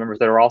are faculty members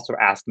that are also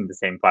asking the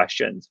same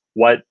questions.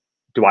 What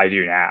do I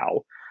do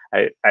now?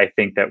 I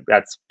think that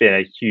that's been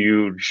a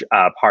huge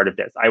part of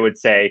this. I would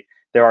say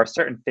there are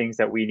certain things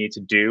that we need to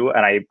do,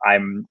 and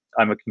I'm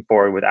looking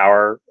forward with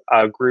our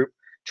group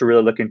to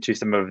really look into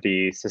some of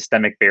the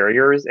systemic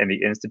barriers and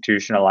the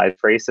institutionalized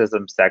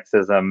racism,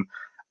 sexism,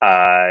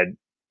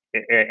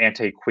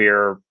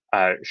 anti-queer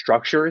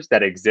structures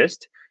that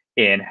exist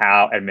in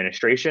how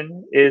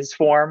administration is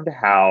formed,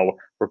 how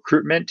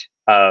recruitment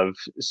of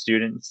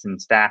students and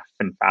staff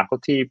and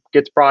faculty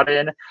gets brought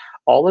in.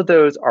 All of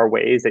those are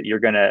ways that you're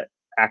going to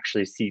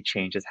actually see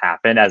changes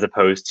happen, as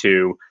opposed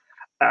to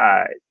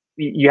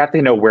you have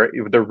to know where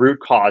the root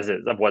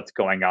causes of what's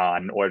going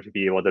on in order to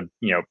be able to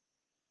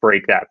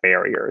break that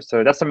barrier.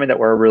 So that's something that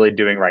we're really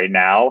doing right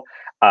now.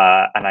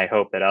 And I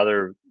hope that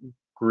other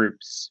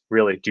groups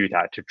really do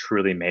that to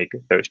truly make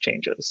those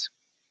changes.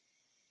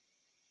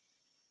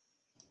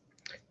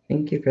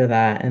 Thank you for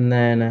that. And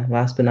then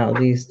last but not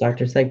least,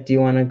 Dr. Seck, do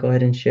you want to go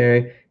ahead and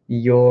share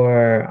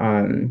your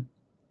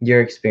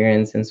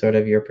experience and sort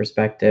of your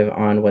perspective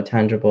on what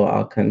tangible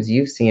outcomes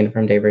you've seen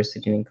from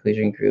diversity and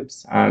inclusion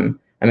groups? I'm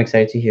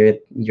excited to hear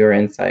your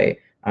insight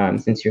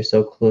since you're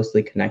so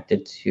closely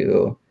connected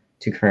to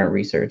current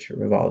research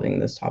revolving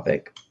this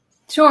topic.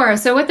 Sure.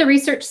 So what the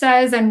research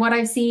says and what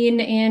I've seen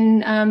in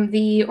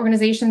the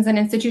organizations and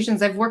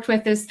institutions I've worked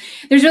with is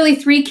there's really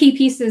three key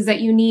pieces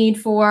that you need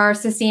for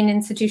sustained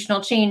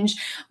institutional change.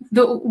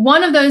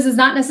 One of those is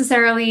not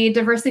necessarily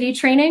diversity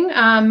training.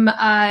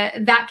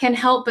 That can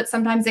help, but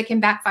sometimes it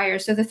can backfire.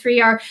 So the three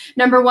are,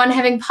 number one,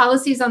 having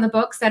policies on the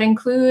books that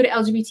include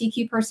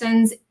LGBTQ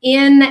persons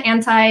in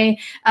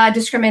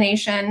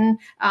anti-discrimination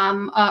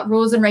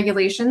rules and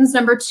regulations.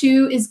 Number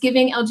two is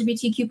giving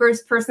LGBTQ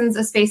persons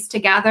a space to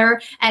gather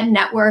and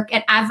network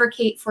and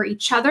advocate for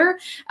each other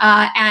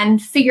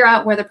and figure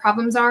out where the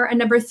problems are. And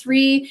number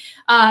three,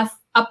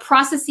 a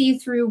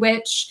processes through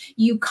which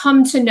you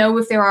come to know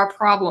if there are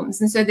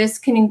problems. And so this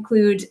can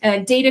include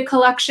data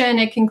collection.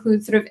 It can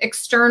include sort of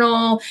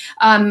external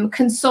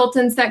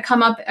consultants that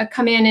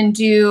come in and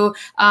do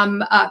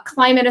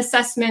climate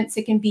assessments.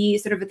 It can be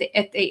sort of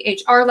at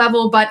the HR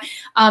level, but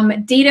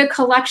data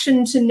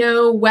collection to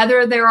know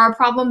whether there are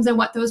problems and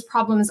what those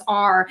problems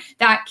are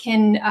that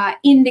can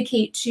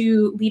indicate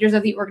to leaders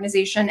of the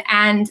organization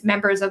and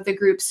members of the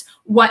groups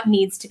what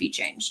needs to be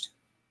changed.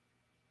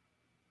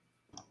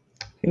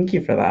 Thank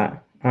you for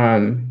that.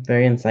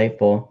 Very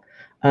insightful.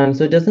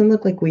 So it doesn't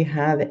look like we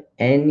have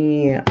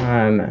any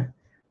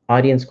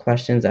audience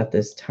questions at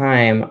this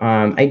time.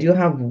 I do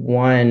have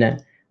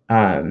one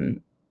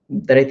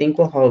that I think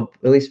will help,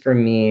 at least for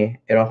me,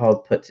 it'll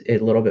help put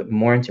it a little bit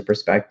more into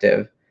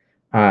perspective,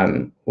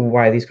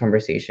 why these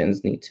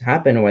conversations need to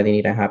happen, why they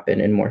need to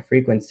happen in more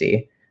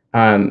frequency.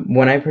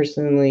 When I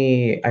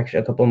personally,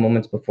 actually a couple of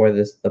moments before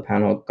the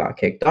panel got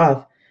kicked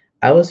off,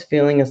 I was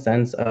feeling a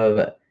sense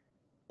of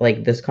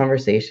like this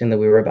conversation that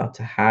we were about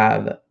to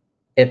have,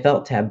 it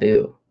felt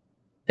taboo.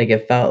 Like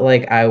it felt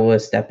like I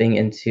was stepping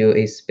into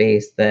a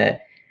space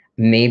that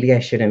maybe I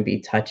shouldn't be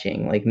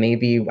touching. Like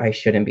maybe I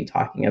shouldn't be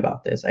talking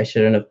about this. I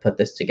shouldn't have put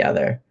this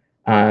together.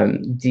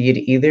 Did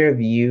either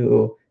of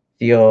you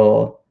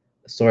feel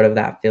sort of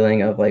that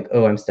feeling of like,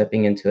 oh, I'm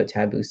stepping into a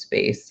taboo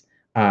space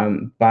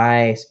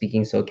by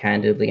speaking so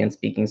candidly and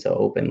speaking so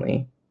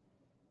openly?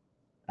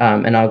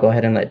 And I'll go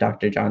ahead and let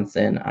Dr.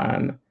 Johnston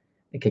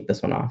kick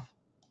this one off.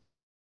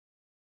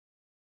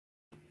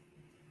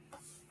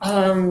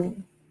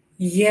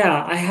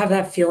 Yeah, I have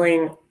that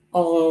feeling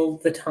all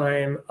the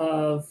time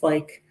of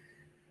like,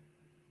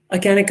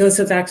 again, it goes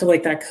back to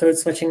like that code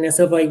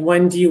switchingness of like,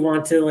 when do you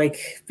want to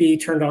like be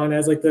turned on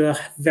as like the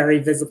very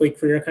visibly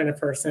queer kind of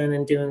person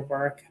and doing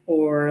work?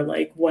 Or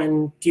like,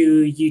 when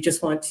do you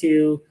just want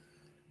to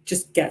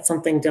just get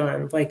something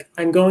done? Like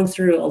I'm going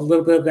through a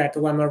little bit of that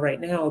dilemma right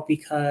now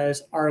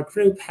because our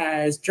group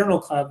has journal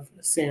club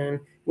soon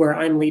where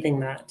I'm leading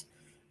that.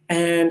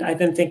 And I've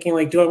been thinking,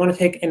 like, do I want to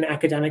pick an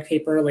academic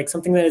paper, like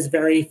something that is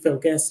very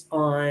focused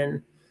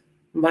on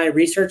my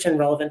research and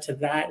relevant to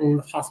that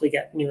and possibly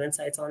get new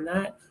insights on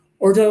that?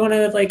 Or do I want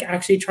to like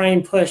actually try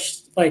and push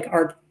like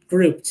our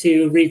group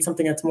to read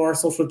something that's more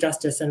social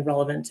justice and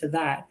relevant to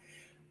that?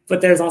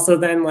 But there's also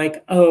then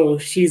like, oh,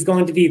 she's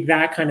going to be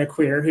that kind of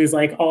queer who's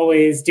like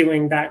always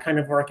doing that kind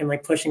of work and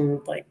like pushing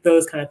like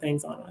those kind of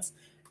things on us.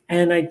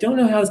 And I don't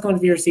know how it's going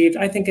to be received.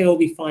 I think it will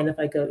be fine if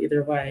I go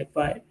either way,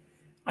 but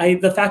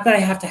the fact that I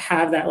have to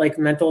have that like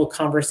mental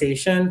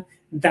conversation,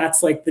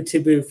 that's like the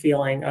taboo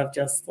feeling of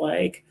just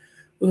like,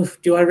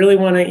 oof, do I really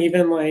want to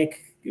even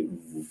like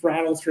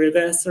rattle through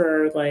this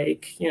or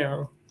like,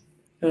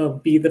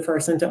 be the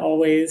person to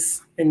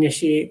always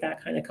initiate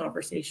that kind of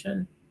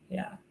conversation?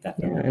 Yeah,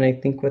 definitely. Yeah, and I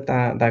think with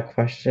that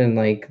question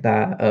like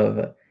that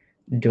of,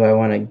 do I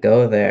want to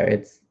go there?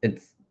 It's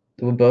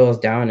what boils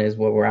down is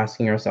what we're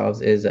asking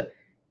ourselves is,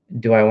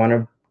 do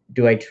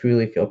I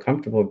truly feel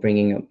comfortable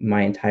bringing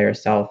my entire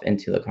self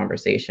into the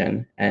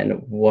conversation?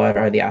 And what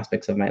are the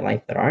aspects of my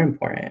life that are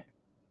important?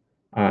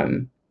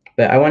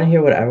 But I want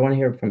to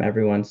hear from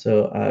everyone.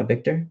 So,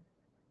 Victor?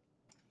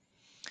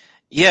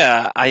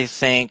 Yeah, I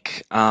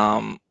think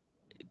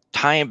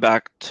tying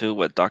back to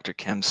what Dr.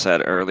 Kim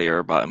said earlier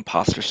about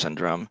imposter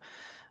syndrome,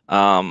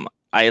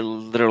 I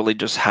literally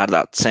just had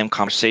that same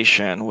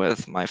conversation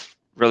with my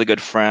really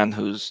good friend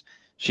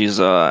she's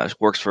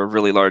works for a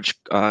really large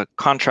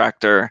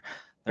contractor.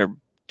 They're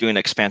doing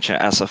expansion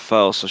at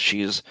SFO, so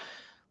she's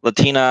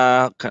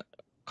Latina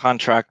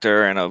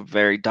contractor in a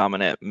very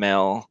dominant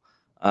male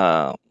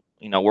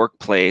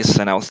workplace.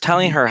 And I was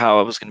telling her how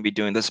I was going to be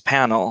doing this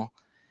panel,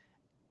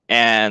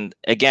 and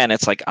again,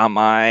 it's like,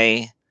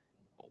 why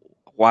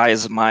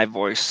is my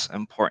voice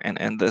important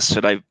in this?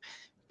 Should I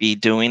be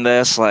doing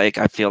this? Like,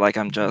 I feel like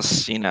I'm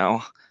just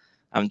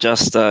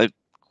a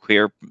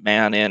queer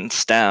man in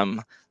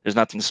STEM. There's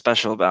nothing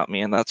special about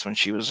me. And that's when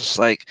she was just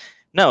like,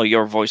 no,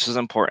 your voice is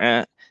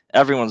important.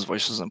 Everyone's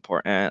voice is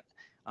important.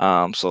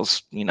 So,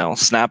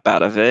 snap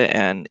out of it,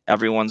 and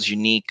everyone's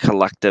unique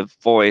collective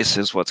voice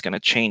is what's going to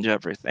change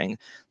everything.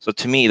 So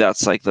to me,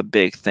 that's like the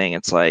big thing.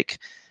 It's like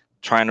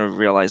trying to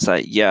realize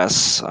that,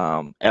 yes,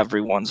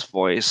 everyone's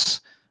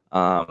voice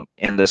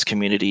in this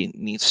community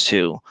needs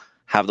to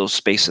have those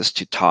spaces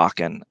to talk,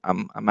 and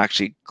I'm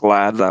actually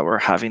glad that we're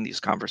having these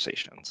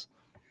conversations.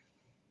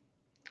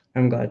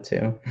 I'm glad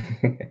too.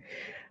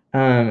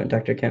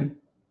 Dr. Kim?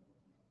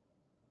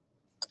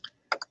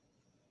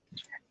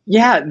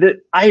 Yeah,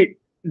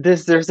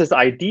 there's this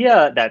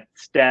idea that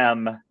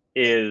STEM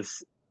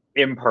is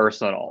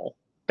impersonal,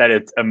 that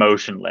it's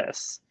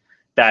emotionless,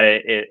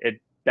 that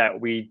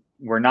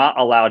we're not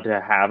allowed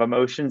to have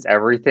emotions.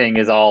 Everything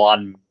is all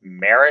on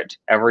merit.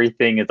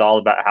 Everything is all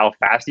about how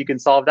fast you can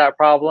solve that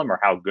problem, or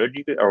how good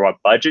you could, or what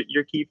budget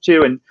you keep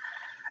to. And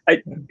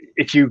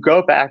if you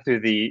go back through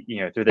the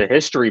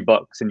history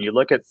books and you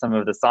look at some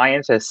of the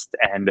scientists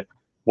and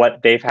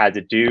what they've had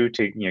to do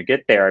to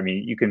get there, I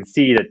mean, you can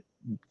see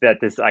that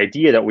this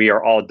idea that we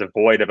are all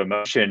devoid of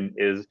emotion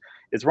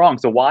is wrong.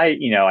 So why,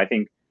 I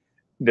think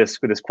this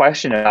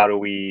question of how do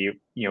we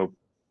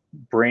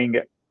bring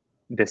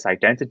this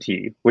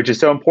identity, which is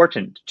so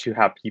important to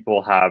have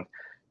people have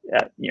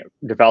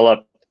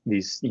develop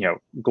these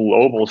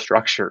global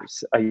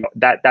structures,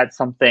 that's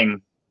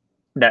something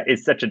that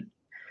is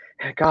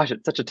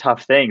it's such a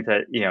tough thing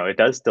that it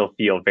does still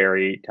feel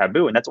very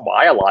taboo. And that's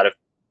why a lot of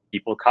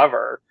people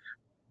go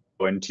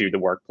into the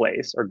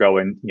workplace or go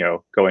into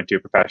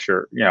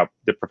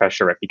the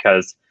professorate,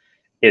 because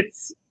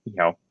it's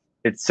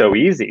it's so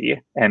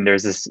easy, and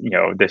there's this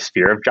this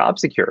fear of job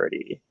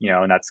security,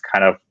 and that's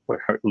kind of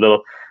a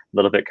little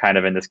bit kind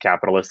of in this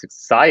capitalistic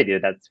society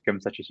that's become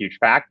such a huge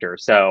factor.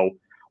 So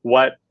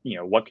what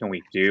can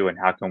we do, and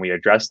how can we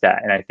address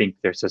that? And I think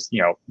there's just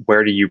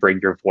where do you bring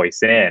your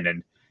voice in,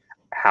 and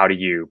how do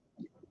you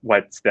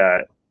when's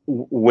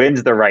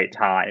the right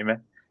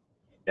time?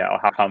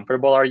 How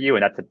comfortable are you?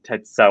 And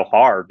that's so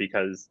hard,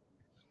 because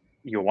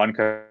one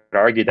could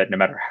argue that no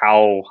matter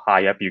how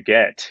high up you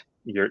get,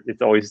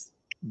 it's always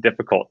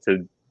difficult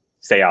to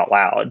say out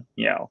loud,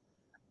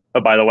 oh,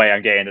 by the way,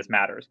 I'm gay and this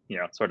matters,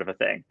 sort of a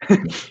thing.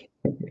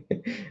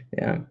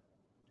 Yeah.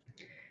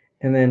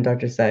 And then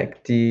Dr.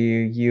 Sek, do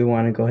you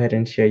want to go ahead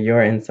and share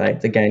your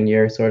insights? Again,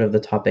 you're sort of the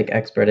topic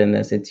expert in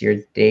this. It's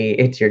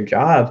your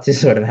job to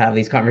sort of have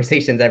these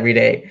conversations every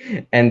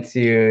day, and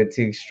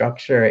to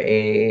structure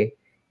a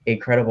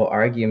credible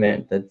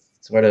argument that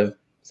sort of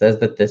says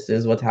that this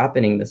is what's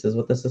happening, this is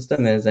what the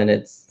system is, and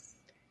it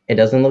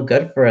doesn't look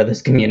good for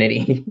this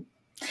community.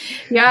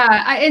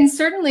 Yeah, and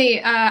certainly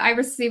I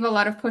receive a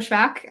lot of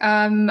pushback.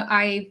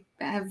 I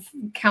have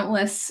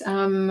countless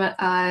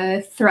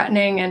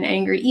threatening and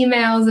angry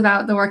emails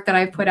about the work that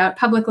I've put out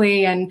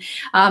publicly, and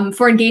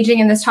for engaging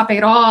in this topic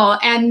at all.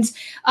 And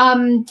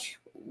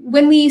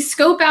when we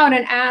scope out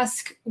and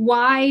ask,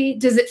 why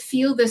does it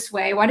feel this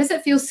way? Why does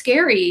it feel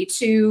scary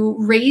to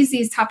raise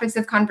these topics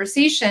of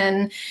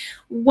conversation?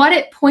 What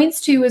it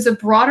points to is a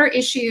broader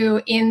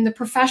issue in the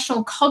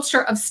professional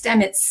culture of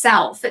STEM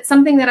itself. It's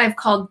something that I've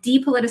called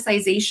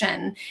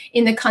depoliticization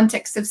in the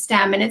context of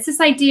STEM. And it's this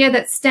idea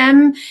that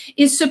STEM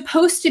is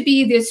supposed to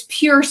be this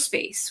pure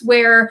space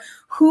where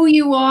who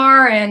you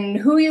are and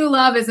who you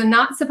love is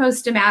not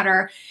supposed to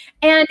matter.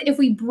 And if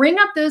we bring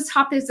up those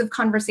topics of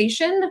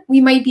conversation, we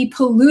might be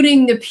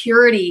polluting the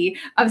purity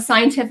of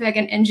scientific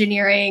and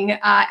engineering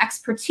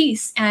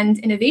expertise and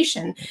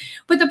innovation.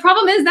 But the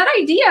problem is that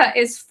idea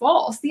is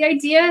false. The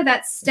idea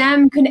that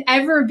STEM can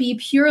ever be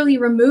purely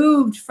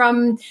removed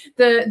from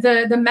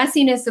the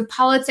messiness of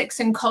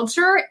politics and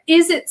culture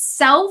is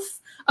itself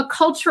a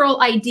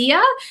cultural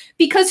idea,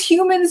 because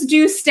humans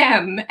do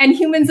STEM, and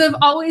humans have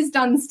always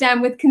done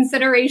STEM with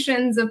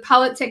considerations of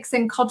politics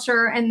and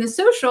culture and the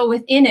social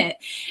within it.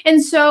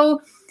 And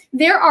so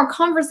there are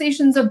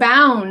conversations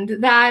abound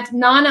that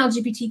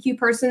non-LGBTQ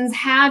persons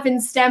have in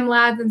STEM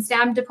labs and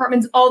STEM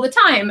departments all the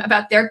time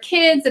about their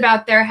kids,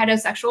 about their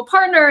heterosexual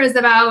partners,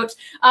 about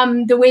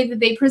the way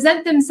that they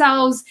present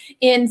themselves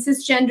in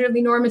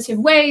cisgenderly normative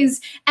ways,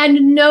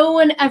 and no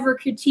one ever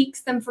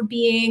critiques them for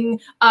being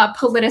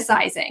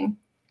politicizing.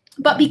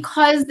 But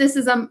because this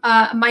is a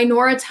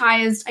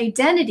minoritized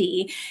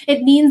identity,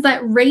 it means that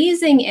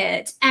raising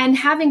it and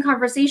having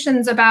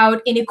conversations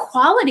about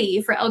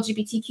inequality for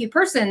LGBTQ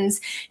persons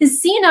is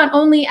seen not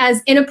only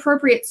as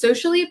inappropriate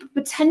socially, but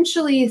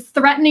potentially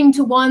threatening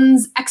to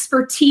one's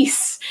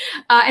expertise.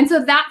 And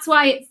so that's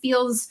why it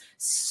feels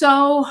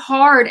so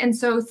hard and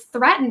so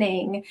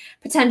threatening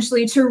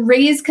potentially to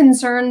raise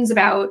concerns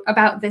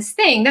about this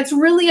thing. That's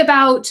really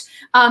about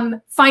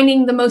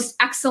finding the most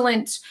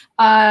excellent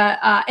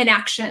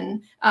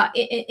enacting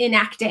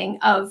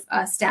of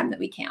STEM that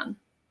we can.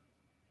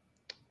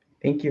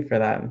 Thank you for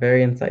that.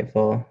 Very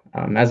insightful,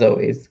 as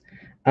always.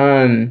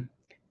 And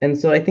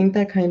so I think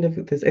that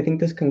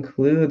this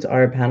concludes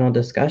our panel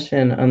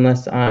discussion,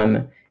 unless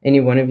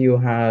any one of you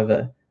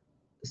have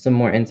some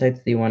more insights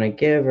that you want to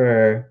give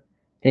or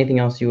anything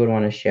else you would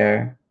want to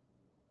share.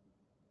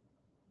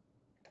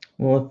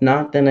 Well, if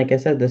not, then like I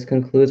said, this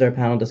concludes our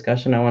panel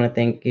discussion. I want to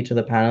thank each of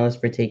the panelists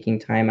for taking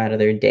time out of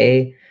their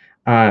day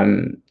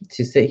to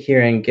sit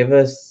here and give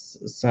us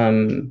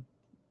some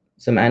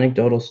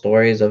anecdotal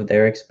stories of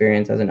their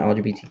experience as an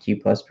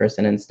LGBTQ plus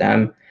person in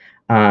STEM.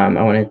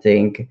 I want to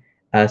thank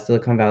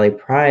Silicon Valley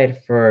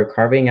Pride for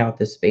carving out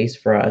this space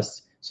for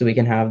us so we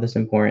can have this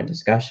important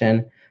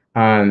discussion.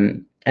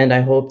 And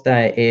I hope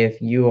that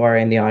if you are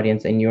in the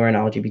audience and you're an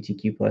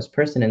LGBTQ plus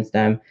person in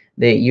STEM,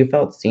 that you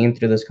felt seen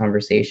through this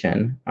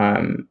conversation.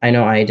 I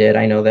know I did.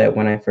 I know that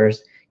when I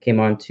first came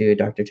on to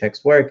Dr.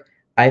 Chek's work,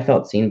 I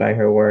felt seen by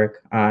her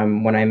work.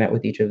 When I met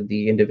with each of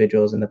the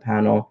individuals in the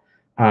panel,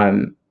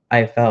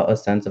 I felt a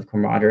sense of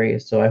camaraderie.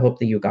 So I hope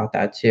that you got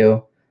that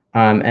too.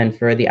 And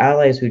for the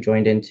allies who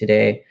joined in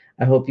today,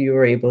 I hope you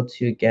were able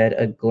to get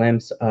a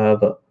glimpse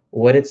of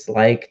what it's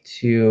like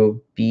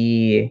to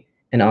be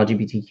an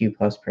LGBTQ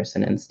plus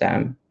person in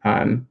STEM,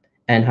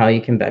 and how you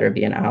can better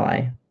be an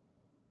ally.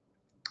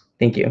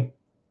 Thank you.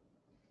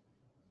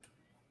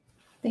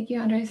 Thank you,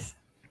 Andres.